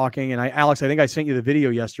we were talking. And Alex, I think I sent you the video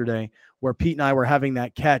yesterday where Pete and I were having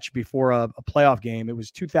that catch before a playoff game. It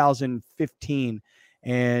was 2015,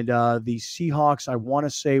 and the Seahawks, I want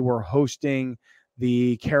to say, were hosting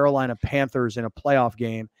the Carolina Panthers in a playoff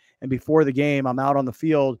game. And before the game, I'm out on the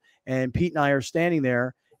field, and Pete and I are standing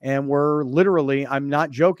there, and we're literally, I'm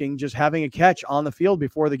not joking, just having a catch on the field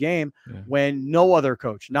before the game when no other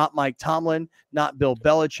coach, not Mike Tomlin, not Bill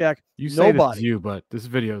Belichick, say this is you, but this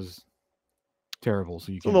video's terrible.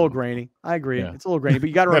 So it's a little grainy. I agree. Yeah. It's a little grainy, but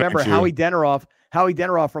you got to remember Howie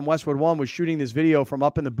Deneroff from Westwood One was shooting this video from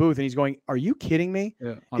up in the booth, and he's going, "Are you kidding me?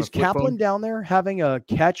 Yeah, is Kaplan down there having a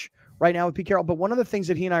catch right now with Pete Carroll?" But one of the things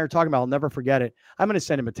that he and I are talking about, I'll never forget it. I'm going to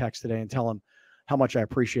send him a text today and tell him how much I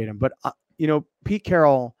appreciate him. But Pete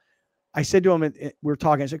Carroll, I said to him, we were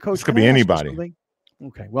talking. I said, "Coach, this could be anybody."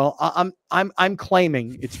 Okay, well, I'm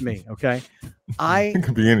claiming it's me. Okay, it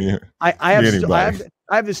could be any. I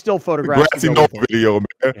have the still photograph. Video,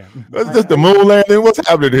 man. Yeah. That's just the moon landing. What's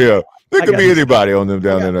happening here? There could be anybody on them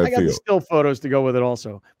down in that field. I got the still photos to go with it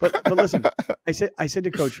also. But listen, I said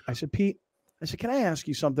to Coach, I said, "Pete, can I ask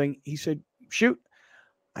you something?" He said, "Shoot."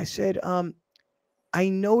 I said, I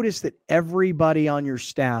noticed that everybody on your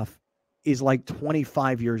staff is like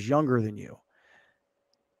 25 years younger than you.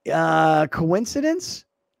 Coincidence?"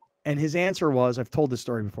 And his answer was, I've told this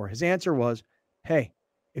story before. His answer was, "Hey,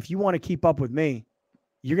 if you want to keep up with me,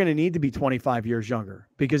 you're going to need to be 25 years younger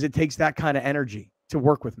because it takes that kind of energy to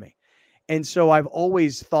work with me." And so I've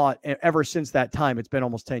always thought, ever since that time, it's been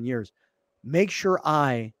almost 10 years, make sure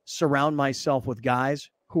I surround myself with guys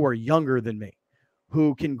who are younger than me,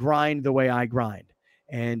 who can grind the way I grind.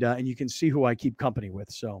 And you can see who I keep company with.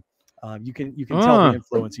 So you can tell the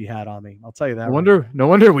influence he had on me. I'll tell you that. No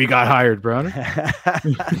wonder we got hired, Browner.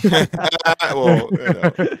 Well,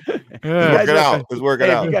 work it out. Let's work it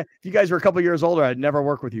out. If you guys were a couple years older, I'd never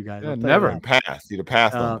work with you guys. Yeah, never. You'd have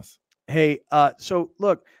passed on us. Hey, so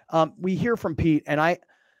look, we hear from Pete, and I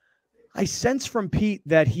sense from Pete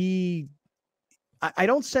that I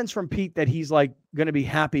don't sense from Pete that he's like going to be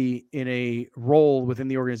happy in a role within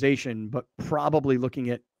the organization, but probably looking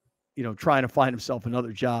at, trying to find himself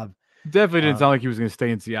another job. Definitely didn't sound like he was going to stay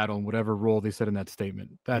in Seattle in whatever role they said in that statement.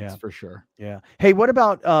 That's for sure. Yeah. Hey, what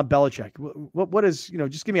about Belichick? What is,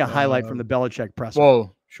 just give me a highlight from the Belichick press.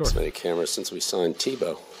 Whoa, sure. As many cameras since we signed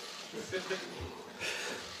Tebow.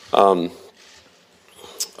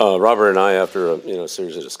 Robert and I, after a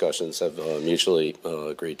series of discussions, have mutually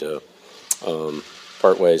agreed to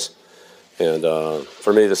part ways. And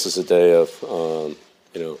for me, this is a day of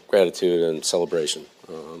gratitude and celebration.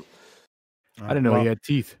 I didn't know he had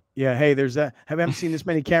teeth. Yeah, hey, there's that. Haven't seen this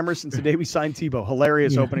many cameras since the day we signed Tebow.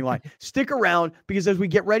 Hilarious opening line. Stick around because as we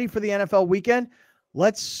get ready for the NFL weekend,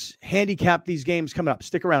 let's handicap these games coming up.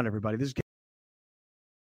 Stick around, everybody. This is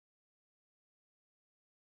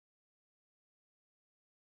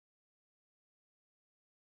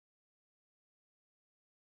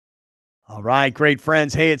all right, great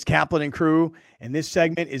friends. Hey, it's Kaplan and crew, and this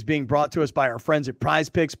segment is being brought to us by our friends at Prize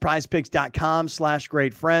Picks,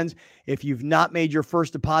 prizepicks.com/great friends. If you've not made your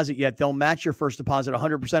first deposit yet, they'll match your first deposit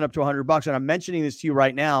 100% up to $100. And I'm mentioning this to you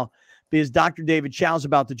right now because Dr. David Chow is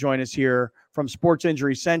about to join us here from Sports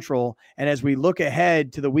Injury Central. And as we look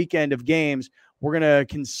ahead to the weekend of games, we're going to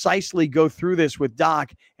concisely go through this with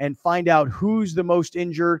Doc and find out who's the most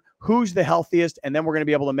injured, who's the healthiest, and then we're going to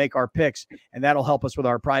be able to make our picks, and that'll help us with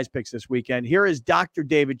our prize picks this weekend. Here is Dr.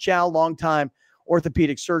 David Chow, longtime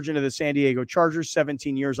orthopedic surgeon of the San Diego Chargers,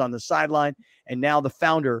 17 years on the sideline, and now the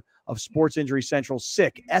founder of Sports Injury Central,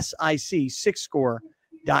 SIC, S-I-C,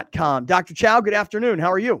 SICScore.com. Dr. Chow, good afternoon.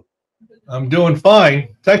 How are you? I'm doing fine.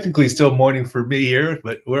 Technically still morning for me here,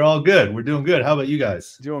 but we're all good. We're doing good. How about you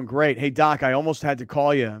guys? Doing great. Hey, Doc, I almost had to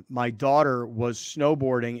call you. My daughter was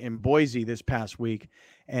snowboarding in Boise this past week,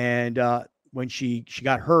 and when she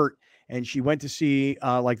got hurt, and she went to see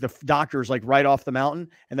like the doctors like right off the mountain,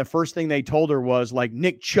 and the first thing they told her was like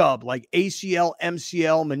Nick Chubb, like ACL,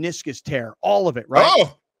 MCL, meniscus tear, all of it, right?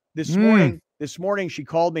 Oh, This morning she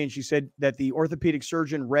called me and she said that the orthopedic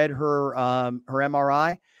surgeon read her her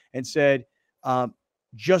MRI and said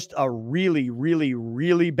just a really, really,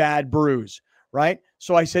 really bad bruise, right?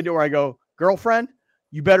 So I said to her, I go, girlfriend,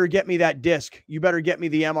 you better get me that disc. You better get me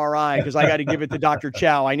the MRI because I got to give it to Dr.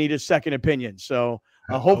 Chow. I need a second opinion. So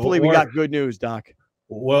hopefully we got good news, Doc.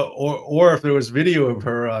 Well, or if there was video of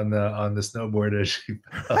her on the snowboard as she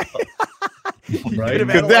right?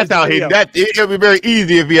 Because that's how it'll be very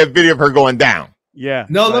easy if he has video of her going down. Yeah.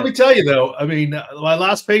 No, right. Let me tell you though. I mean, my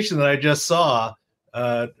last patient that I just saw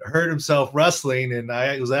hurt himself wrestling, and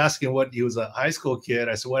I was asking what he was a high school kid.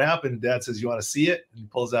 I said, "What happened?" Dad says, "You want to see it?" And he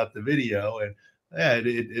pulls out the video, and yeah,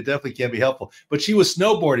 it definitely can be helpful. But she was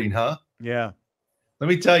snowboarding, huh? Yeah. Let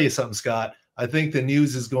me tell you something, Scott. I think the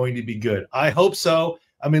news is going to be good. I hope so.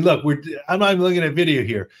 I mean, look, I'm not even looking at video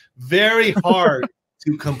here. Very hard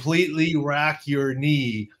to completely rack your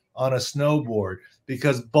knee on a snowboard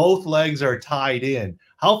because both legs are tied in.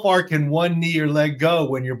 How far can one knee or leg go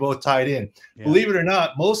when you're both tied in? Yeah. Believe it or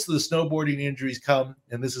not, most of the snowboarding injuries come,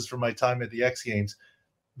 and this is from my time at the X Games,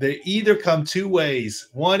 they either come two ways.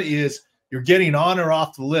 One is you're getting on or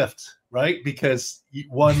off the lift, right? Because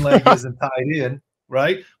one leg isn't tied in,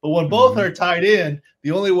 right? But when both are tied in,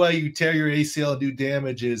 the only way you tear your ACL and do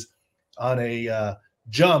damage is on a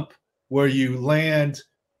jump where you land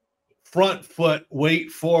front foot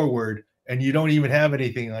weight forward and you don't even have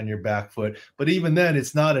anything on your back foot. But even then,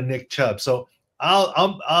 it's not a Nick Chubb. So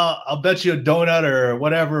I'll bet you a donut or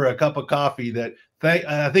whatever, a cup of coffee that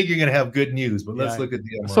I think you're going to have good news. But let's look at the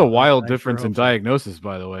MRI. That's a wild difference in diagnosis,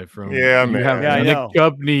 by the way. From Nick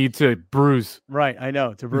Chubb knee to bruise. Right, I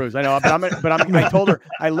know, to bruise. I know, I told her,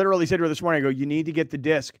 I literally said to her this morning, I go, you need to get the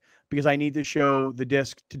disc because I need to show the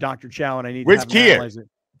disc to Dr. Chow and I need to have him analyze it.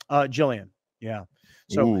 Jillian, yeah.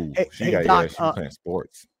 So Doc, playing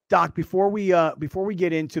sports. Doc, before we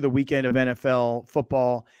get into the weekend of NFL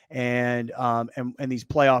football and these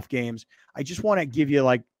playoff games, I just want to give you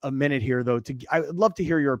like a minute here, though. I would love to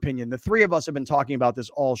hear your opinion. The three of us have been talking about this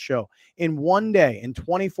all show. In one day, in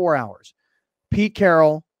 24 hours, Pete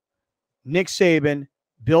Carroll, Nick Saban,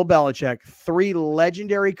 Bill Belichick, three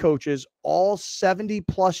legendary coaches, all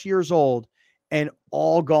 70-plus years old, and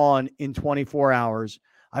all gone in 24 hours.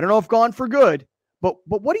 I don't know if gone for good, but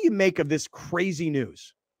what do you make of this crazy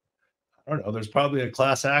news? I don't know. There's probably a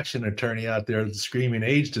class action attorney out there screaming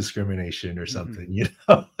age discrimination or something, you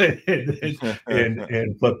know,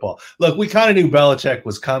 in football. Look, we kind of knew Belichick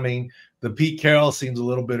was coming. The Pete Carroll seems a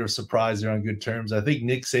little bit of a surprise. They're on good terms. I think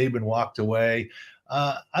Nick Saban walked away.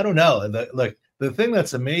 I don't know. The thing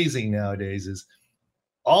that's amazing nowadays is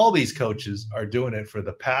all these coaches are doing it for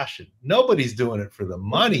the passion. Nobody's doing it for the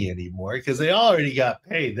money anymore because they already got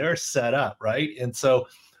paid. They're set up, right? And so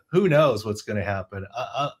who knows what's going to happen?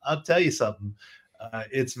 I'll tell you something.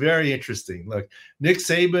 It's very interesting. Look, Nick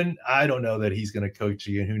Saban, I don't know that he's going to coach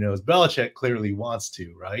you, and who knows? Belichick clearly wants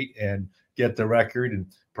to, right? And get the record and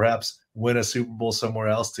perhaps win a Super Bowl somewhere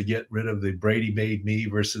else to get rid of the Brady made me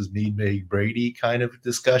versus me made Brady kind of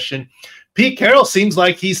discussion. Pete Carroll seems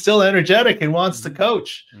like he's still energetic and wants to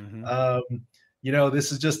coach. You know,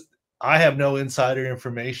 this is just, I have no insider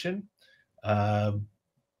information,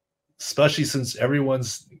 especially since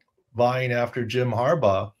everyone's vying after Jim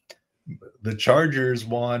Harbaugh. The Chargers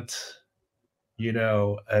want,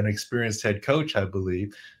 an experienced head coach, I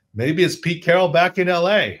believe. Maybe it's Pete Carroll back in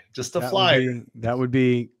LA, just a flyer. That would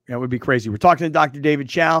be crazy. We're talking to Dr. David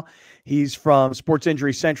Chow. He's from Sports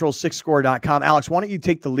Injury Central, sixscore.com. Alex, why don't you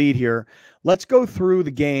take the lead here? Let's go through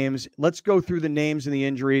the games. Let's go through the names and the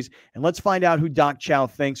injuries, and let's find out who Doc Chow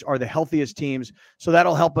thinks are the healthiest teams. So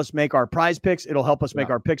that'll help us make our prize picks. It'll help us make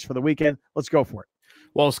our picks for the weekend. Let's go for it.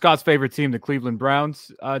 Well, Scott's favorite team, the Cleveland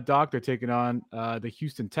Browns, Doc, they're taking on the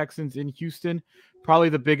Houston Texans in Houston. Probably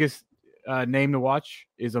the biggest name to watch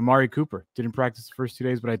is Amari Cooper. Didn't practice the first 2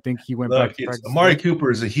 days, but I think he went back to practice. Amari Cooper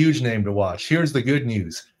is a huge name to watch. Here's the good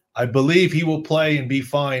news. I believe he will play and be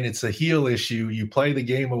fine. It's a heel issue. You play the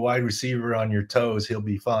game of wide receiver on your toes, he'll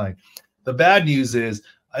be fine. The bad news is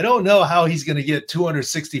I don't know how he's going to get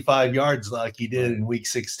 265 yards like he did in week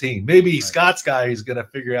 16. Maybe Scott's guy is going to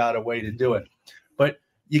figure out a way to do it. But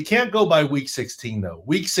you can't go by week 16, though.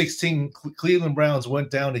 Week 16, Cleveland Browns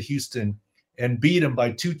went down to Houston and beat him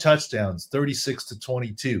by 2 touchdowns,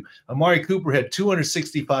 36-22. Amari Cooper had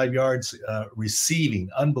 265 yards receiving.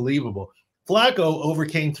 Unbelievable. Flacco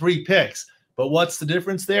overcame 3 picks. But what's the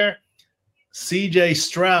difference there? C.J.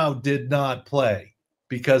 Stroud did not play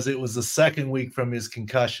because it was the second week from his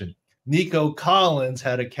concussion. Nico Collins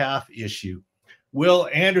had a calf issue. Will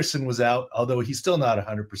Anderson was out, although he's still not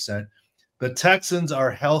 100%. The Texans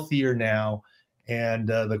are healthier now. And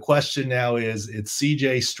the question now is, it's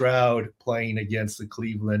C.J. Stroud playing against the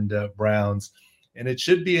Cleveland Browns. And it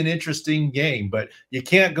should be an interesting game. But you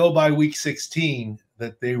can't go by week 16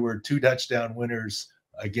 that they were 2 touchdown winners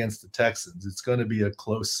against the Texans. It's going to be a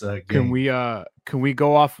close game. Can we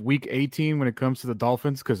go off week 18 when it comes to the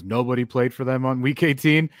Dolphins? Because nobody played for them on week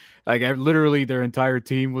 18. Like literally their entire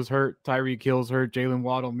team was hurt. Tyreek Hill's hurt. Jalen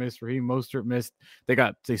Waddle missed. Raheem Mostert missed.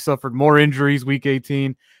 They suffered more injuries week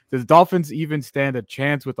 18. Does the Dolphins even stand a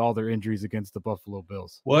chance with all their injuries against the Buffalo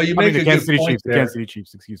Bills? Well, you make a good point there. Kansas City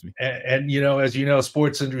Chiefs, excuse me. And as you know,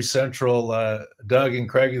 Sports Injury Central, Doug and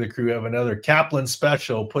Craig of the crew have another Kaplan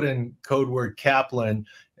special. Put in code word Kaplan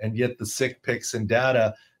and get the sick picks and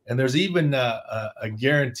data. And there's even a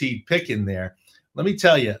guaranteed pick in there. Let me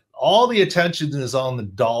tell you, all the attention is on the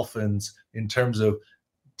Dolphins in terms of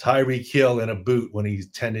Tyreek Hill in a boot when he's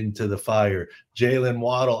tending to the fire. Jalen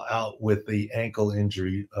Waddle out with the ankle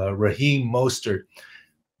injury. Raheem Mostert.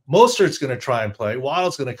 Mostert's going to try and play.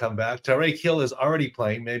 Waddle's going to come back. Tyreek Hill is already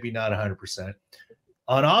playing, maybe not 100%.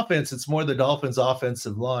 On offense, it's more the Dolphins'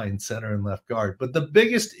 offensive line, center and left guard. But the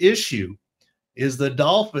biggest issue is the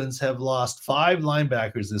Dolphins have lost 5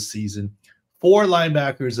 linebackers this season, 4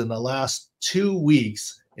 linebackers in the last 2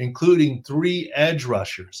 weeks, including 3 edge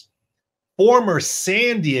rushers. Former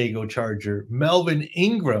San Diego Charger Melvin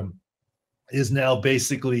Ingram is now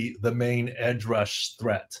basically the edge edge rush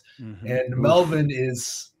threat. Mm-hmm. And Melvin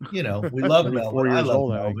is, we love Melvin. I love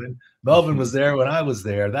Melvin. Melvin was there when I was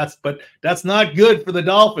there. But that's not good for the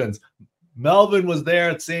Dolphins. Melvin was there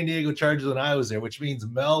at San Diego Chargers when I was there, which means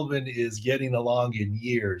Melvin is getting along in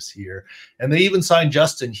years here. And they even signed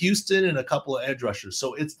Justin Houston and a couple of edge rushers.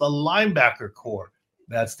 So it's the linebacker core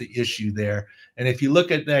that's the issue there. And if you look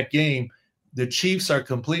at that game, the Chiefs are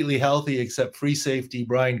completely healthy except free safety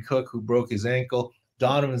Brian Cook, who broke his ankle.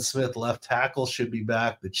 Donovan Smith, left tackle, should be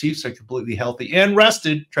back. The Chiefs are completely healthy and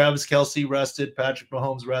rested. Travis Kelce rested, Patrick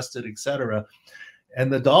Mahomes rested, etc.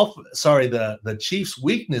 And the Chiefs'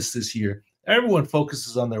 weakness this year, everyone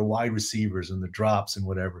focuses on their wide receivers and the drops and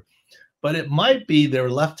whatever. But it might be their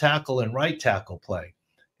left tackle and right tackle play.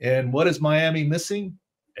 And what is Miami missing?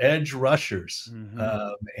 Edge rushers,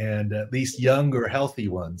 and at least young or healthy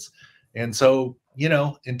ones. And so,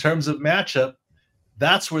 in terms of matchup,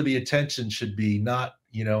 that's where the attention should be, not,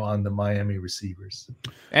 on the Miami receivers.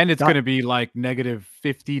 And it's going to be like negative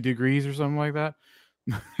 50 degrees or something like that.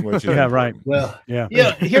 Yeah, right. Well,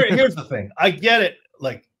 here's the thing. I get it.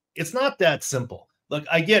 Like, it's not that simple. Look,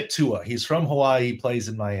 I get Tua. He's from Hawaii. He plays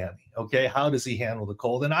in Miami. Okay. How does he handle the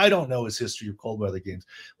cold? And I don't know his history of cold weather games,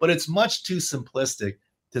 but it's much too simplistic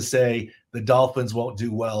to say the Dolphins won't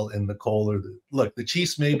do well in the cold. Look, the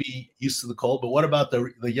Chiefs may be used to the cold, but what about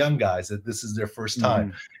the young guys that this is their first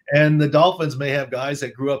time? And the Dolphins may have guys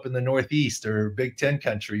that grew up in the Northeast or Big Ten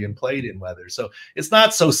country and played in weather. So it's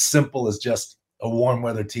not so simple as just a warm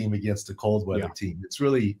weather team against a cold weather team. It's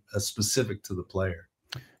really specific to the player.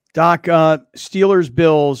 Doc, Steelers,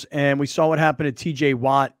 Bills, and we saw what happened to TJ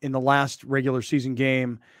Watt in the last regular season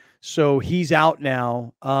game. So he's out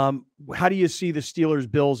now. How do you see the Steelers,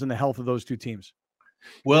 Bills, and the health of those two teams?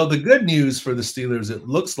 Well, the good news for the Steelers, it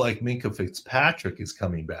looks like Minkah Fitzpatrick is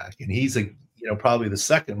coming back, and he's probably the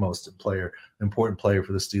second most important player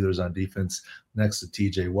for the Steelers on defense next to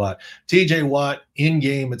TJ Watt. TJ Watt in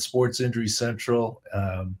game at Sports Injury Central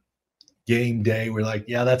game day. We're like,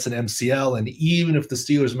 yeah, that's an MCL. And even if the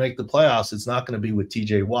Steelers make the playoffs, it's not going to be with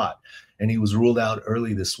TJ Watt. And he was ruled out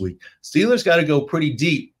early this week. Steelers got to go pretty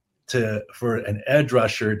deep for an edge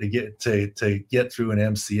rusher to get through an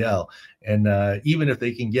MCL. And even if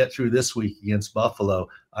they can get through this week against Buffalo,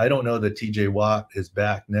 I don't know that TJ Watt is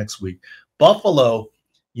back next week. Buffalo,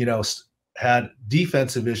 had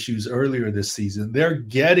defensive issues earlier this season. They're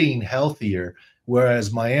getting healthier,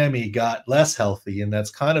 whereas Miami got less healthy. And that's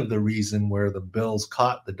kind of the reason where the Bills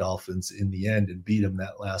caught the Dolphins in the end and beat them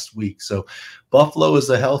that last week. So Buffalo is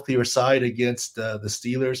the healthier side against the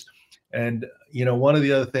Steelers. And, one of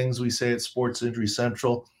the other things we say at Sports Injury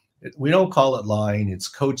Central, we don't call it lying. It's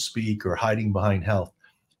coach speak or hiding behind health.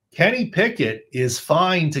 Kenny Pickett is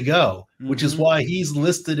fine to go, which is why he's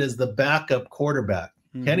listed as the backup quarterback.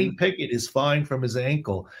 Kenny Pickett is fine from his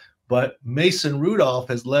ankle, but Mason Rudolph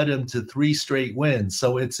has led him to 3 straight wins.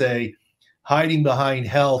 So it's a hiding behind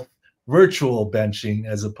health virtual benching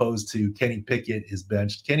as opposed to Kenny Pickett is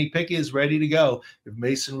benched. Kenny Pickett is ready to go. If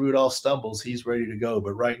Mason Rudolph stumbles, he's ready to go.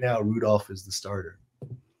 But right now, Rudolph is the starter.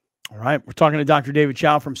 All right. We're talking to Dr. David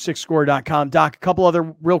Chow from SixScore.com. Doc, a couple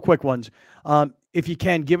other real quick ones. If you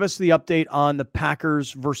can, give us the update on the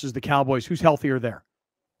Packers versus the Cowboys. Who's healthier there?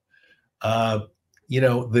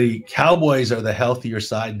 The Cowboys are the healthier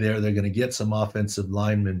side there. They're going to get some offensive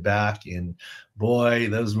linemen back. And boy,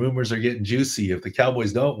 those rumors are getting juicy. If the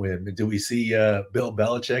Cowboys don't win, do we see Bill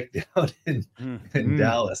Belichick down in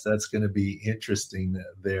Dallas? That's going to be interesting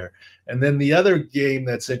there. And then the other game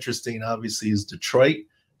that's interesting, obviously, is Detroit.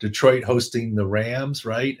 Detroit hosting the Rams,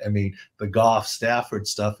 right? I mean, the Goff Stafford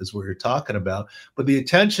stuff is what you're talking about. But the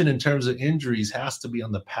attention in terms of injuries has to be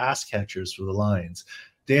on the pass catchers for the Lions.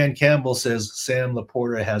 Dan Campbell says Sam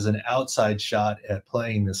Laporta has an outside shot at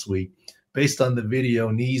playing this week. Based on the video,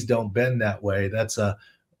 knees don't bend that way. That's a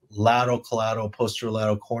lateral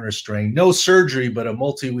posterolateral corner strain. No surgery, but a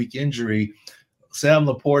multi-week injury. Sam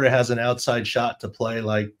Laporta has an outside shot to play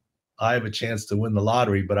like I have a chance to win the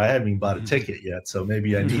lottery, but I haven't even bought a ticket yet, so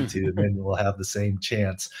maybe I need to, and then we'll have the same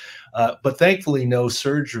chance. But thankfully, no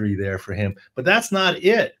surgery there for him. But that's not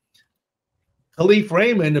it. Khalif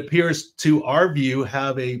Raymond appears, to our view,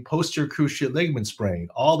 have a posterior cruciate ligament sprain.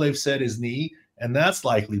 All they've said is knee, and that's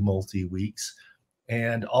likely multi-weeks.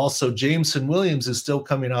 And also, Jameson Williams is still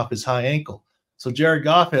coming off his high ankle. So Jared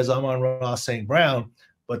Goff has Amon-Ra St. Brown,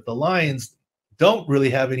 but the Lions don't really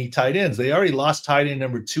have any tight ends. They already lost tight end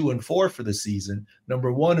number 2 and 4 for the season.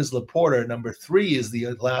 Number 1 is Laporta. Number 3 is the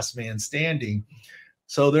last man standing.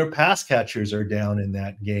 So their pass catchers are down in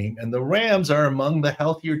that game. And the Rams are among the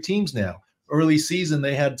healthier teams now. Early season,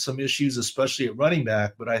 they had some issues, especially at running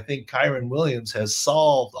back, but I think Kyron Williams has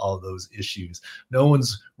solved all those issues. No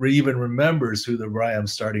one's even remembers who the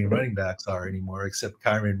Rams starting running backs are anymore, except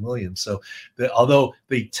Kyron Williams. So although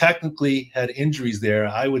they technically had injuries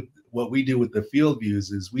there, what we do with the field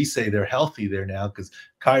views is we say they're healthy there now because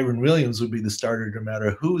Kyron Williams would be the starter no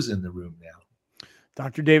matter who's in the room now.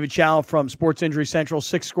 Dr. David Chow from Sports Injury Central,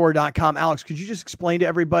 SixScore.com. Alex, could you just explain to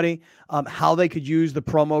everybody how they could use the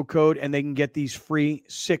promo code and they can get these free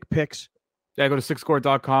sick picks? Yeah, go to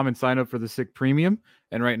SixScore.com and sign up for the Sick Premium.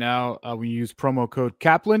 And right now, we use promo code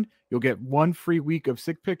Kaplan. You'll get 1 free week of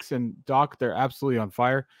sick picks. And Doc, they're absolutely on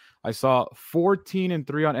fire. I saw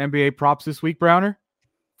 14-3 on NBA props this week, Browner.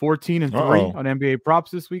 14-3 on NBA props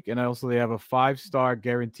this week. And also they have a 5-star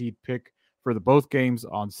guaranteed pick for the both games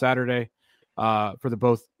on Saturday. For the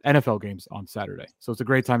both NFL games on Saturday. So it's a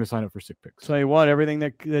great time to sign up for sick picks. Tell you what, everything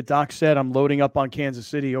that Doc said, I'm loading up on Kansas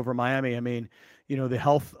City over Miami. I mean, the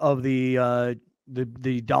health of the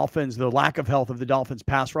Dolphins, the lack of health of the Dolphins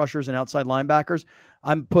pass rushers and outside linebackers,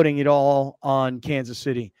 I'm putting it all on Kansas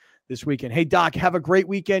City this weekend. Hey, Doc, have a great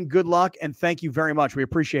weekend. Good luck, and thank you very much. We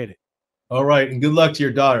appreciate it. All right, and good luck to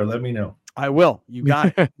your daughter. Let me know. I will. You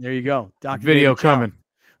got it. There you go. Dr. Video coming.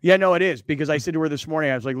 Yeah, no, it is, because I said to her this morning,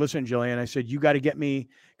 I was like, listen, Jillian, I said, you got to get me,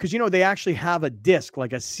 because, they actually have a disc,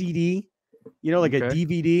 like a CD, like a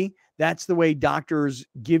DVD. That's the way doctors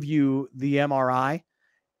give you the MRI.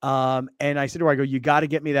 And I said to her, I go, you got to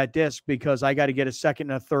get me that disc because I got to get a second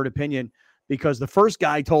and a third opinion, because the first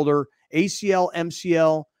guy told her ACL,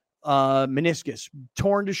 MCL, meniscus,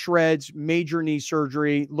 torn to shreds, major knee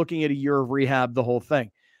surgery, looking at a year of rehab, the whole thing.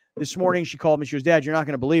 This morning, she called me. She goes, Dad, you're not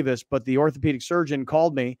going to believe this, but the orthopedic surgeon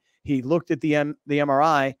called me. He looked at the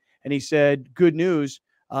MRI, and he said, good news,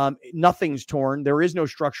 nothing's torn. There is no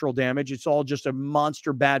structural damage. It's all just a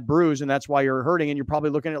monster bad bruise, and that's why you're hurting, and you're probably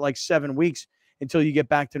looking at like 7 weeks until you get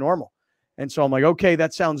back to normal. And so I'm like, okay,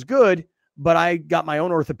 that sounds good, but I got my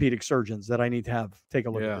own orthopedic surgeons that I need to have take a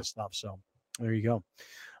look at this stuff. So there you go.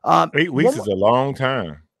 8 weeks is a long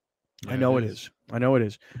time. I know it is.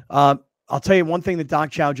 I'll tell you one thing that Doc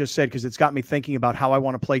Chow just said, because it's got me thinking about how I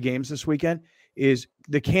want to play games this weekend, is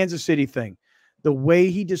the Kansas City thing. The way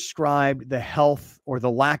he described the health or the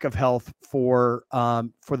lack of health for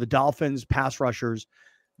the Dolphins pass rushers,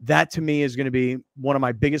 that to me is going to be one of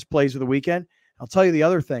my biggest plays of the weekend. I'll tell you the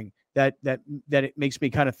other thing that it makes me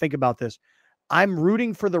kind of think about this. I'm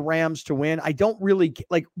rooting for the Rams to win. I don't really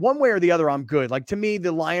like one way or the other. I'm good. Like, to me,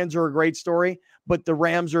 the Lions are a great story, but the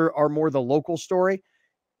Rams are more the local story.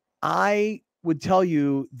 I would tell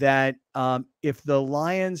you that if the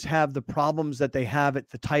Lions have the problems that they have at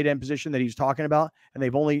the tight end position that he's talking about, and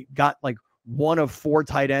they've only got like one of 4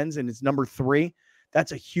 tight ends and it's number 3,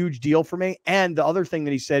 that's a huge deal for me. And the other thing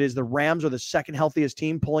that he said is the Rams are the second healthiest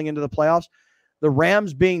team pulling into the playoffs. The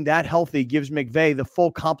Rams being that healthy gives McVay the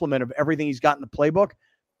full complement of everything he's got in the playbook.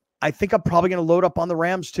 I think I'm probably going to load up on the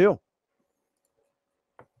Rams too.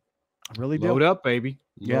 I really do. Load up, baby.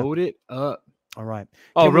 Load it up. All right.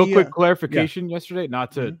 Oh, real quick clarification yesterday,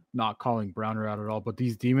 not calling Browner out at all, but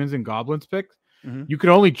these Demons and Goblins picks, you can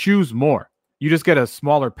only choose more. You just get a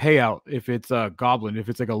smaller payout if it's a Goblin. If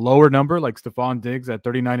it's like a lower number, like Stephon Diggs at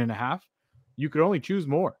 39.5, you could only choose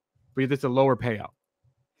more, but it's a lower payout.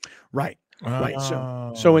 Right. Right.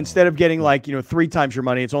 So instead of getting 3 times your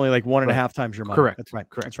money, it's only like 1.5 times your money. Correct. That's right.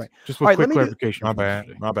 Correct. That's right. Just with quick clarification. My bad.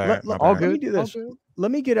 All good. Let me do this. Let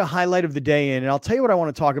me get a highlight of the day in, and I'll tell you what I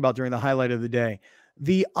want to talk about during the highlight of the day.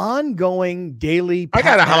 The ongoing daily. I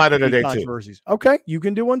got a highlight of the day controversies. Too. Okay, you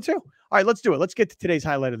can do one too. All right, let's do it. Let's get to today's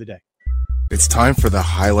highlight of the day. It's time for the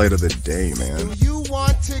highlight of the day, man. Do you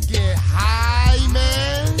want to get high,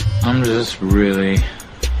 man? I'm just really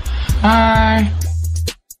high.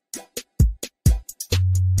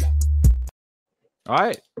 All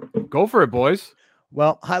right, go for it, boys.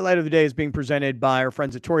 Well, highlight of the day is being presented by our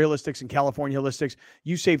friends at Torrey Holistics and California Holistics.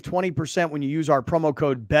 You save 20% when you use our promo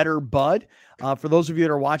code BETTERBUD. For those of you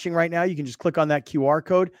that are watching right now, you can just click on that QR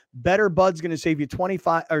code. BetterBud's going to save you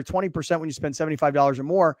 20% when you spend $75 or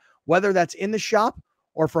more, whether that's in the shop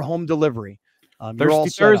or for home delivery.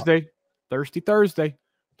 Thirsty Thursday.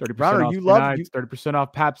 30% Browner, off you love 30%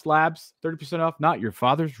 off Pabst Labs, 30% off Not Your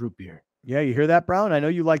Father's Root Beer. Yeah, you hear that, Brown? I know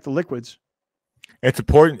you like the liquids. It's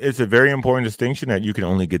important. It's a very important distinction that you can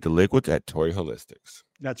only get the liquids at Torrey Holistics.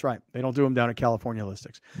 That's right. They don't do them down at California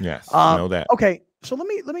Holistics. Yes, I know that. Okay, so let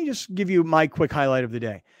me just give you my quick highlight of the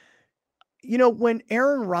day. You know, when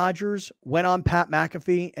Aaron Rodgers went on Pat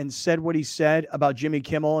McAfee and said what he said about Jimmy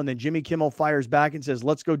Kimmel, and then Jimmy Kimmel fires back and says,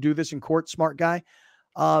 "Let's go do this in court, smart guy."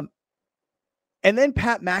 And then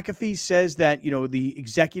Pat McAfee says that, the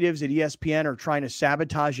executives at ESPN are trying to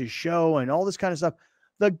sabotage his show and all this kind of stuff.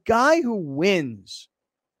 The guy who wins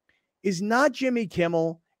is not Jimmy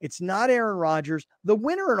Kimmel. It's not Aaron Rodgers. The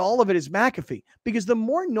winner in all of it is McAfee, because the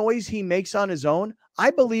more noise he makes on his own,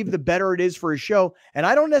 I believe the better it is for his show. And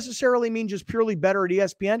I don't necessarily mean just purely better at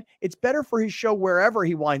ESPN. It's better for his show wherever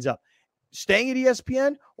he winds up, staying at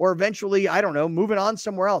ESPN or eventually, I don't know, moving on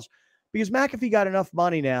somewhere else, because McAfee got enough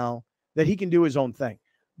money now that he can do his own thing.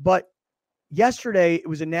 But yesterday, it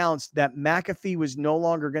was announced that McAfee was no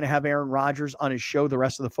longer going to have Aaron Rodgers on his show the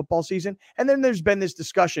rest of the football season. And then there's been this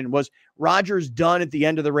discussion. Was Rodgers done at the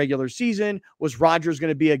end of the regular season? Was Rodgers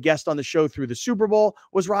going to be a guest on the show through the Super Bowl?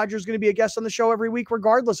 Was Rodgers going to be a guest on the show every week,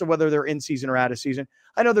 regardless of whether they're in season or out of season?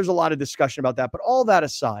 I know there's a lot of discussion about that, but all that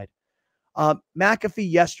aside,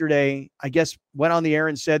 McAfee yesterday, I guess, went on the air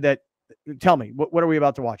and said that, tell me, what are we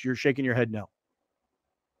about to watch? You're shaking your head no.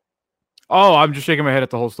 Oh, I'm just shaking my head at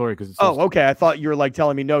the whole story because. Okay. I thought you were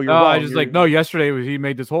telling me no. You're wrong. I just no. Yesterday he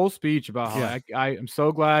made this whole speech about how I am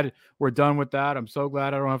so glad we're done with that. I'm so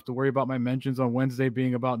glad I don't have to worry about my mentions on Wednesday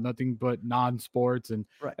being about nothing but non-sports and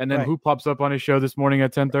then who pops up on his show this morning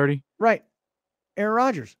at 10:30? Right, Aaron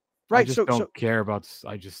Rodgers. Right. I just don't care about.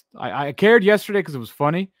 I cared yesterday because it was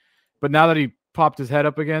funny, but now that he popped his head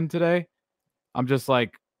up again today, I'm just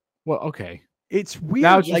like, well, okay. It's weird.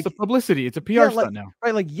 Now it's just the publicity. It's a PR stunt now.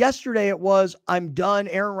 Right. Like yesterday it was, I'm done.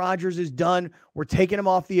 Aaron Rodgers is done. We're taking him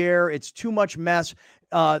off the air. It's too much mess.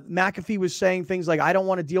 McAfee was saying things like, I don't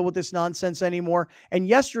want to deal with this nonsense anymore. And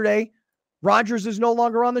yesterday, Rodgers is no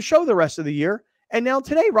longer on the show the rest of the year. And now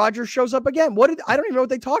today, Rodgers shows up again. I don't even know what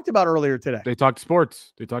they talked about earlier today. They talked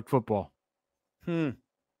sports. They talked football.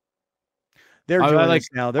 They're doing this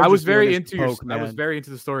now. I was very into I was very into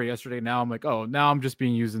the story yesterday. Now I'm like, oh, now I'm just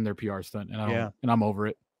being used in their PR stunt, and I'm over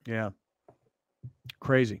it. Yeah,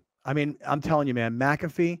 crazy. I mean, I'm telling you, man,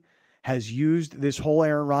 McAfee has used this whole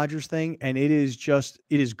Aaron Rodgers thing, and it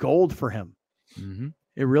is gold for him. Mm-hmm.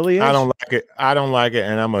 It really is. I don't like it,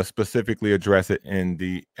 and I'm gonna specifically address it in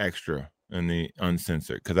the extra and the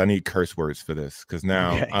uncensored because I need curse words for this. Because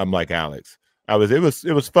now I'm like Alex.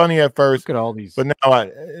 It was funny at first. Look at all these. But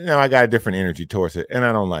now I got a different energy towards it, and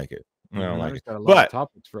I don't like it. I don't like it. Got a lot But of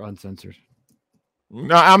topics for uncensored.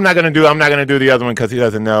 no, I'm not gonna do the other one because he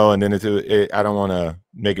doesn't know, and then I don't want to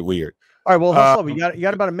make it weird. All right, well, hold on. You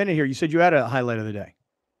got about a minute here. You said you had a highlight of the day.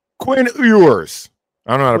 Quinn Ewers.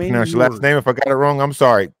 I don't know how to pronounce your last name. If I got it wrong, I'm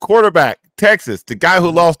sorry. Quarterback, Texas, the guy who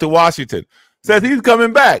lost to Washington, says he's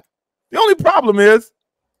coming back. The only problem is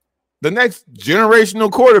the next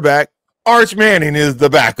generational quarterback, Arch Manning, is the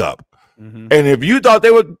backup. Mm-hmm. And if you thought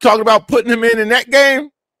they were talking about putting him in that game,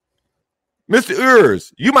 Mr.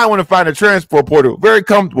 Ewers, you might want to find a transport portal very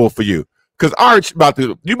comfortable for you because Arch you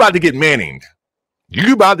about to get Manninged.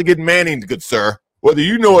 You about to get Manninged, good sir, whether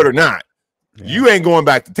you know it or not. Yeah. You ain't going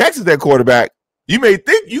back to Texas at quarterback. You may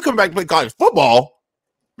think you come back to play college football,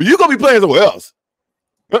 but you're going to be playing somewhere else.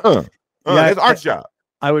 It's Arch's job.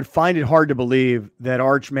 I would find it hard to believe that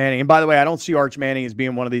Arch Manning, and by the way, I don't see Arch Manning as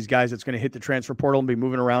being one of these guys that's going to hit the transfer portal and be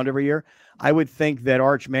moving around every year. I would think that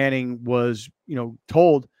Arch Manning was,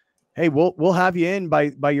 told, hey, we'll have you in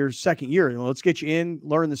by your second year. Let's get you in,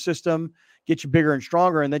 learn the system, get you bigger and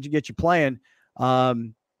stronger, and then get you playing. I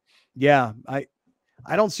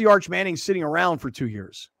don't see Arch Manning sitting around for 2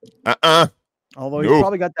 years. Although he's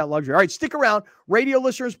probably got that luxury. All right, stick around. Radio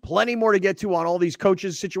listeners, plenty more to get to on all these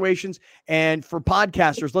coaches' situations. And for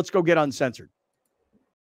podcasters, let's go get uncensored.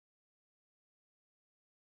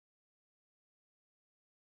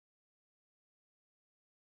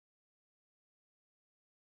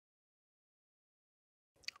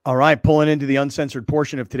 All right, pulling into the uncensored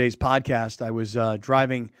portion of today's podcast. I was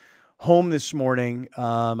driving home this morning.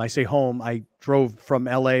 I say home. I drove from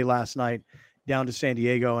L.A. last night down to San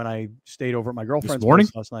Diego, and I stayed over at my girlfriend's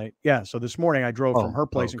place last night. Yeah, so this morning I drove from her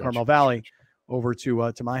place in Carmel Valley over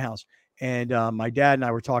to my house. And my dad and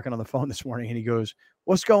I were talking on the phone this morning, and he goes,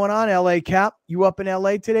 "What's going on, L.A. Cap? You up in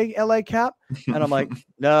L.A. today, L.A. Cap?" And I'm like,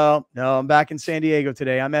 no, I'm back in San Diego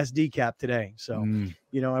today. I'm SD Cap today. So,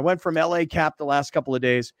 I went from L.A. Cap the last couple of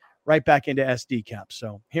days right back into SD Cap.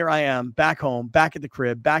 So here I am back home, back at the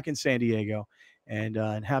crib, back in San Diego, and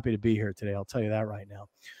happy to be here today. I'll tell you that right now.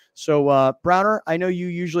 So, Browner, I know you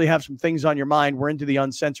usually have some things on your mind. We're into the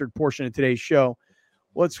uncensored portion of today's show.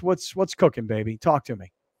 What's cooking, baby? Talk to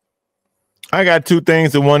me. I got two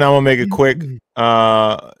things, and one I'm gonna make it quick.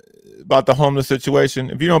 About the homeless situation.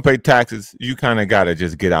 If you don't pay taxes, you kind of gotta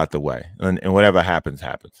just get out the way, and whatever happens,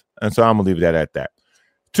 happens. And so I'm gonna leave that at that.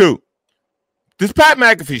 Two, this Pat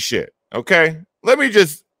McAfee shit. Okay, let me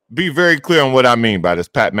just be very clear on what I mean by this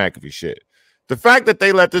Pat McAfee shit. The fact that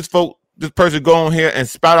they let this person go on here and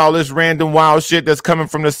spout all this random wild shit that's coming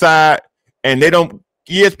from the side, and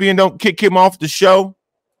ESPN don't kick him off the show,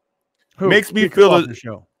 makes me feel the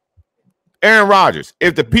show. Aaron Rodgers.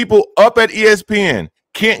 If the people up at ESPN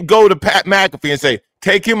can't go to Pat McAfee and say,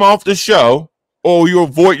 take him off the show or you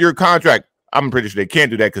avoid your contract, I'm pretty sure they can't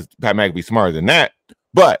do that because Pat McAfee's smarter than that.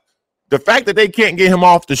 But the fact that they can't get him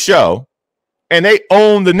off the show and they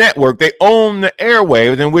own the network, they own the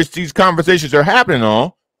airwaves in which these conversations are happening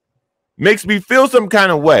on, makes me feel some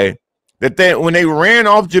kind of way that when they ran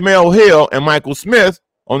off Jamel Hill and Michael Smith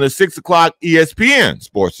on the 6 o'clock ESPN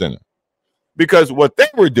Sports Center, because what they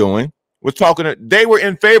were doing was they were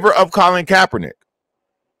in favor of Colin Kaepernick.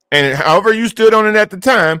 And however you stood on it at the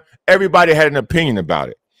time, everybody had an opinion about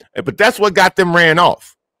it. But that's what got them ran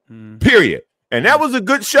off, period. And that was a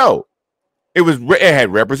good show. It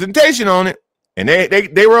had representation on it, and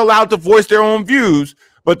they were allowed to voice their own views.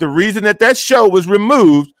 But the reason that show was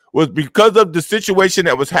removed was because of the situation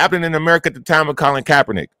that was happening in America at the time of Colin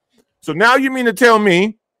Kaepernick. So now you mean to tell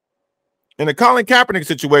me in the Colin Kaepernick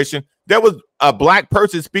situation, that was a black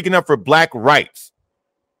person speaking up for black rights.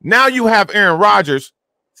 Now you have Aaron Rodgers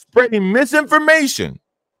spreading misinformation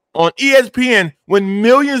on ESPN when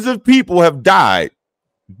millions of people have died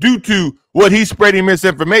due to what he's spreading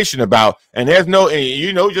misinformation about. And there's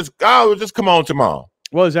just come on tomorrow.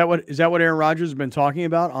 Well, is that what Aaron Rodgers has been talking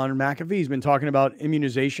about on McAfee? He's been talking about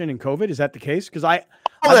immunization and COVID. Is that the case? Because that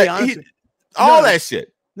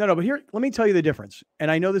shit. No, but here, let me tell you the difference. And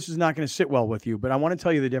I know this is not going to sit well with you, but I want to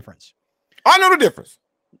tell you the difference. I know the difference.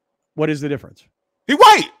 What is the difference? He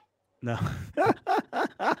white. No.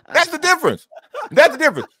 That's the difference. That's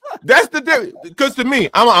the difference. Because to me,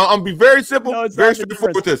 I'm be very simple, very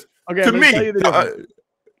straightforward with this. Okay, to me,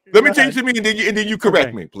 let me tell you to me, and then you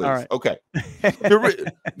correct me, please. All right. Okay.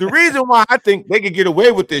 The reason why I think they could get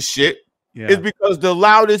away with this shit is because the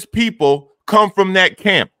loudest people come from that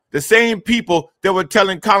camp. The same people that were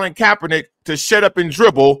telling Colin Kaepernick to shut up and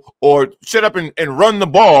dribble or shut up and run the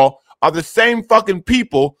ball are the same fucking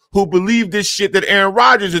people who believe this shit that Aaron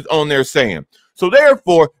Rodgers is on there saying. So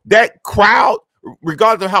therefore, that crowd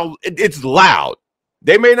regardless of how it's loud.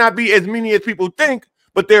 They may not be as many as people think,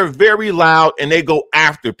 but they're very loud and they go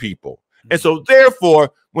after people. And so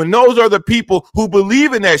therefore, when those are the people who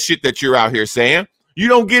believe in that shit that you're out here saying, you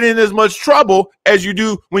don't get in as much trouble as you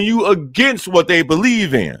do when you against what they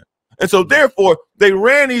believe in. And so therefore, they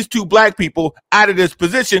ran these two black people out of this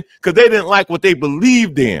position because they didn't like what they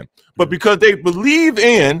believed in. But because they believe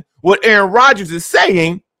in what Aaron Rodgers is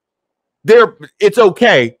saying, it's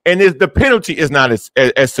okay. And the penalty is not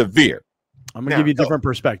as severe. I'm going to give you a different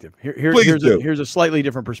perspective. Here's a slightly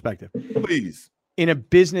different perspective. Please. In a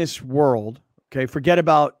business world, okay, forget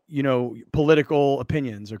about, political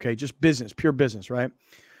opinions, okay, just business, pure business, right?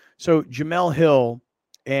 So Jamel Hill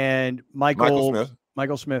and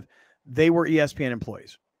Michael Smith, they were ESPN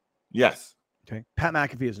employees. Yes. Okay. Pat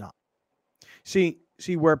McAfee is not. See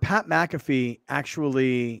where Pat McAfee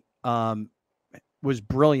actually was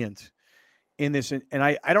brilliant in this, and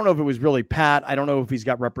I don't know if it was really Pat. I don't know if he's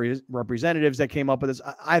got representatives that came up with this.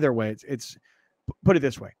 Either way, it's put it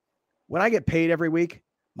this way. When I get paid every week,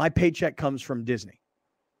 my paycheck comes from Disney.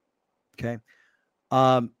 Okay.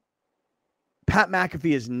 Pat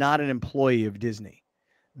McAfee is not an employee of Disney.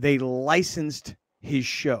 They licensed his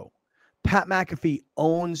show. Pat McAfee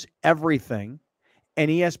owns everything,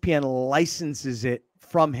 and ESPN licenses it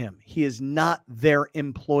from him. He is not their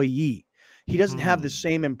employee. He doesn't have the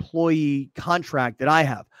same employee contract that I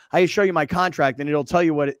have. I show you my contract, and it'll tell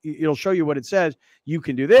you it'll show you what it says. You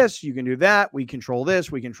can do this, you can do that. We control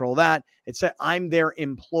this, we control that. It said I'm their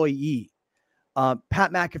employee.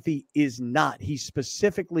 Pat McAfee is not. He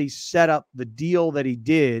specifically set up the deal that he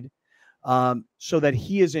did so that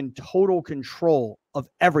he is in total control of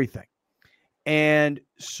everything. And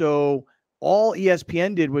so all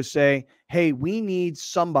ESPN did was say, hey, we need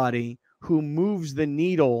somebody who moves the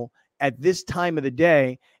needle at this time of the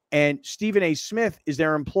day. And Stephen A. Smith is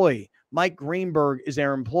their employee. Mike Greenberg is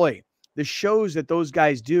their employee. The shows that those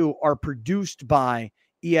guys do are produced by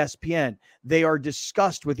ESPN. They are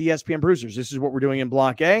discussed with ESPN producers. This is what we're doing in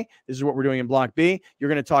Block A. This is what we're doing in Block B. You're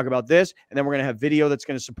going to talk about this, and then we're going to have video that's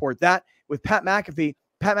going to support that. With Pat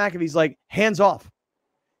McAfee's like, hands off.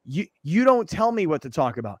 You don't tell me what to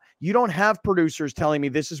talk about. You don't have producers telling me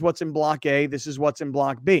this is what's in Block A, this is what's in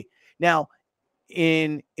Block B. Now,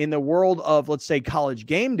 in the world of, let's say, College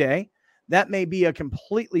Game Day, that may be a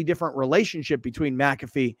completely different relationship between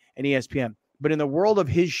McAfee and ESPN. But in the world of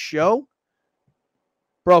his show,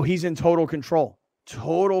 bro, he's in total control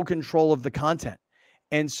of the content.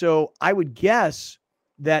 And so I would guess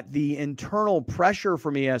that the internal pressure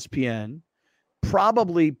from ESPN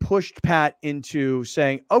probably pushed Pat into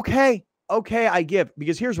saying, okay, I give.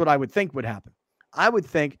 Because here's what I would think would happen. I would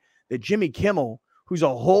think that Jimmy Kimmel, who's a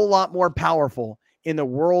whole lot more powerful in the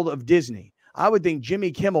world of Disney, I would think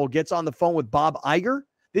Jimmy Kimmel gets on the phone with Bob Iger.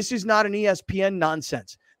 This is not an ESPN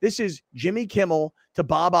nonsense. This is Jimmy Kimmel to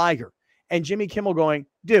Bob Iger. And Jimmy Kimmel going,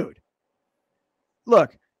 dude,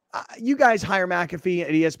 look, you guys hire McAfee at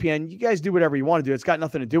ESPN. You guys do whatever you want to do. It's got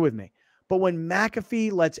nothing to do with me. But when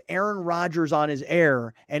McAfee lets Aaron Rodgers on his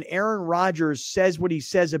air and Aaron Rodgers says what he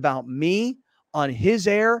says about me on his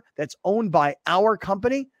air that's owned by our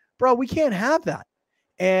company, bro, we can't have that.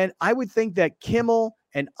 And I would think that Kimmel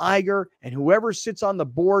and Iger and whoever sits on the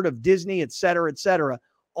board of Disney, et cetera,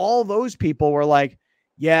 all those people were like,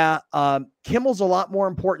 yeah, Kimmel's a lot more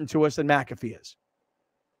important to us than McAfee is,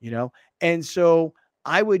 And so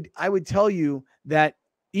I would tell you that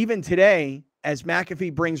even today, as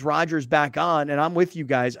McAfee brings Rodgers back on, and I'm with you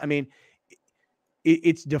guys, I mean,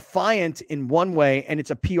 it's defiant in one way and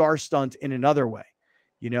it's a PR stunt in another way.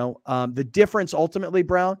 The difference ultimately,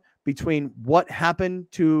 Brown, between what happened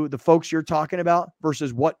to the folks you're talking about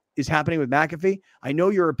versus what is happening with McAfee. I know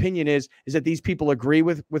your opinion is that these people agree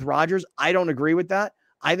with Rodgers. I don't agree with that.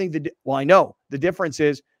 I think I know the difference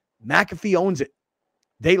is McAfee owns it.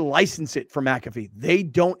 They license it for McAfee. They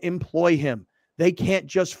don't employ him. They can't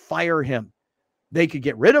just fire him. They could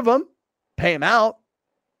get rid of him, pay him out.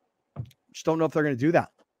 Just don't know if they're going to do that.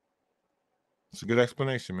 It's a good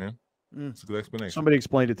explanation, man. It's a good explanation. Somebody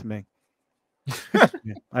explained it to me. Yeah,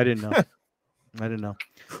 I didn't know.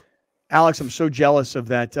 Alex, I'm so jealous of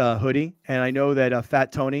that hoodie, and I know that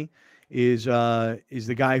Fat Tony is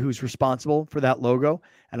the guy who's responsible for that logo.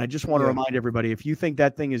 And I just want to remind everybody, if you think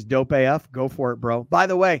that thing is dope AF, go for it, bro. By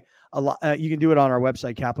the way, you can do it on our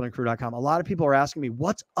website, kaplanandcrew.com. A lot of people are asking me,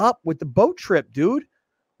 what's up with the boat trip, dude?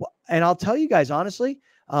 Well, and I'll tell you guys, honestly,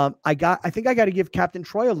 I think I got to give Captain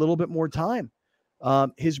Troy a little bit more time.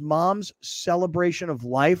 His mom's celebration of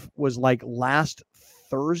life was like last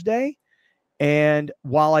Thursday. And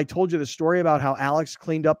while I told you the story about how Alex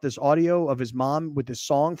cleaned up this audio of his mom with this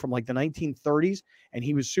song from like the 1930s, and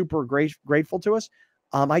he was super grateful to us,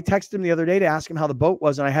 I texted him the other day to ask him how the boat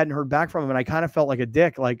was, and I hadn't heard back from him, and I kind of felt like a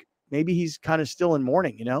dick. Like maybe he's kind of still in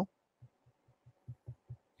mourning, you know?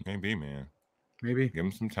 Maybe, man. Maybe. Give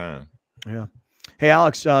him some time. Yeah. Hey,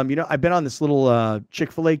 Alex, I've been on this little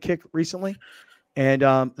Chick-fil-A kick recently, and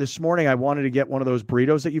this morning I wanted to get one of those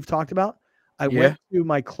burritos that you've talked about. I went to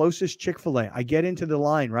my closest Chick-fil-A. I get into the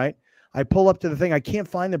line, right? I pull up to the thing. I can't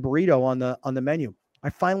find the burrito on the menu.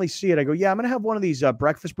 I finally see it. I go, yeah, I'm going to have one of these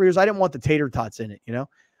breakfast burritos. I didn't want the tater tots in it, you know?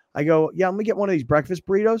 I go, yeah, I'm going to get one of these breakfast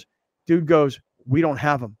burritos. Dude goes, we don't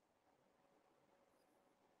have them.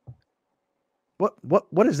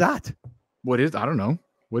 What is that? What is, I don't know.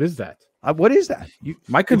 What is that? What is that?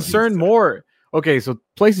 My concern more. Okay, so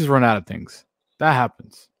places run out of things. That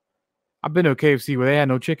happens. I've been to a KFC where they had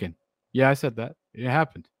no chicken. Yeah, I said that. It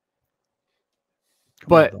happened.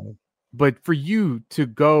 But for you to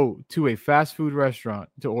go to a fast food restaurant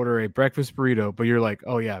to order a breakfast burrito, but you're like,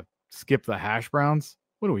 oh yeah, skip the hash browns.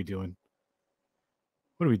 What are we doing?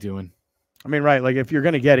 What are we doing? I mean, right. Like if you're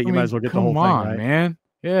going to get it, you might as well get the whole thing, right? Man.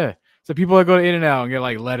 Yeah. So people that go to In-N-Out and get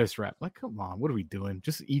like lettuce wrap. Like, come on, what are we doing?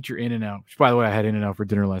 Just eat your In-N-Out. Which, by the way, I had In-N-Out for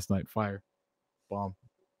dinner last night. Fire. Bomb.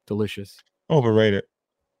 Delicious. Overrated.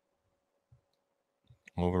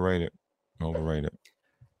 I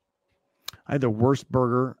had the worst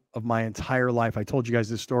burger of my entire life. I told you guys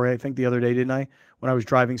this story, I think the other day, didn't I? When I was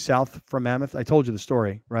driving south from Mammoth, I told you the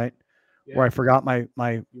story, right? Yeah. Where I forgot my.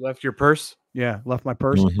 You left your purse? Yeah, left my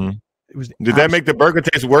purse. Mm-hmm. It was. Did that make the burger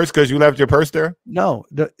taste worse because you left your purse there? No,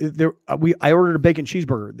 I ordered a bacon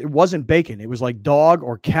cheeseburger. It wasn't bacon. It was like dog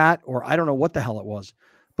or cat or I don't know what the hell it was,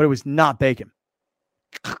 but it was not bacon.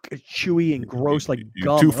 Chewy and gross like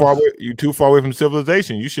gum. You too far away from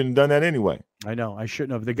civilization. You shouldn't have done that anyway. I know. I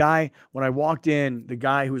shouldn't have. The guy, when I walked in, the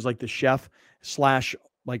guy who was like the chef /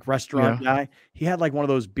 like restaurant guy, he had like one of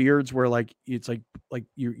those beards where like it's like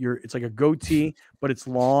it's like a goatee, but it's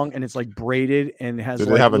long and it's like braided and it has. Did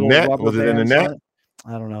like it have a net? Was it in the net?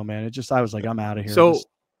 I don't know, man. I was like, I'm out of here.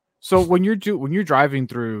 So when you're driving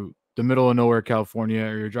through the middle of nowhere, California,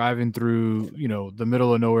 or you're driving through, the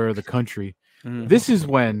middle of nowhere of the country, this is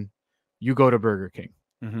when you go to Burger King.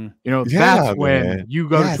 Mm-hmm. That's when you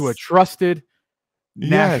go to a trusted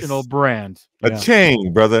national brand. A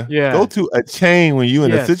chain, brother. Yeah. Go to a chain when you're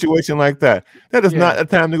in a situation like that. That is not a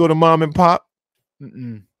time to go to mom and pop.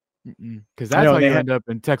 Because that's how you end up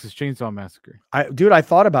in Texas Chainsaw Massacre. I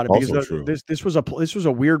thought about it Also because this was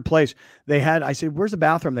a weird place. I said, where's the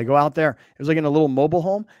bathroom? They go out there. It was like in a little mobile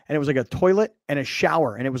home, and it was like a toilet and a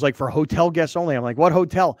shower, and it was like for hotel guests only. I'm like, what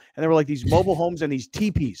hotel? And there were like these mobile homes and these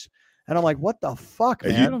teepees. And I'm like, what the fuck,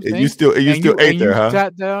 man? You still ate there, huh?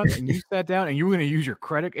 You sat down and you were going to use your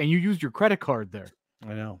credit, and you used your credit card there.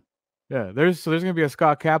 I know. Yeah, there's going to be a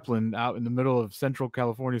Scott Kaplan out in the middle of Central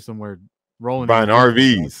California somewhere rolling buying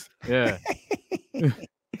RVs. Yeah. All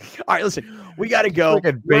right, listen, we got to go. Like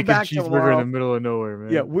a bacon cheeseburger in the middle of nowhere,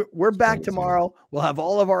 man. Yeah, we're back tomorrow. We'll have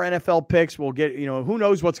all of our NFL picks. We'll get, who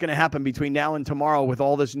knows what's going to happen between now and tomorrow with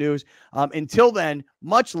all this news. Until then,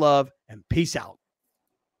 much love and peace out.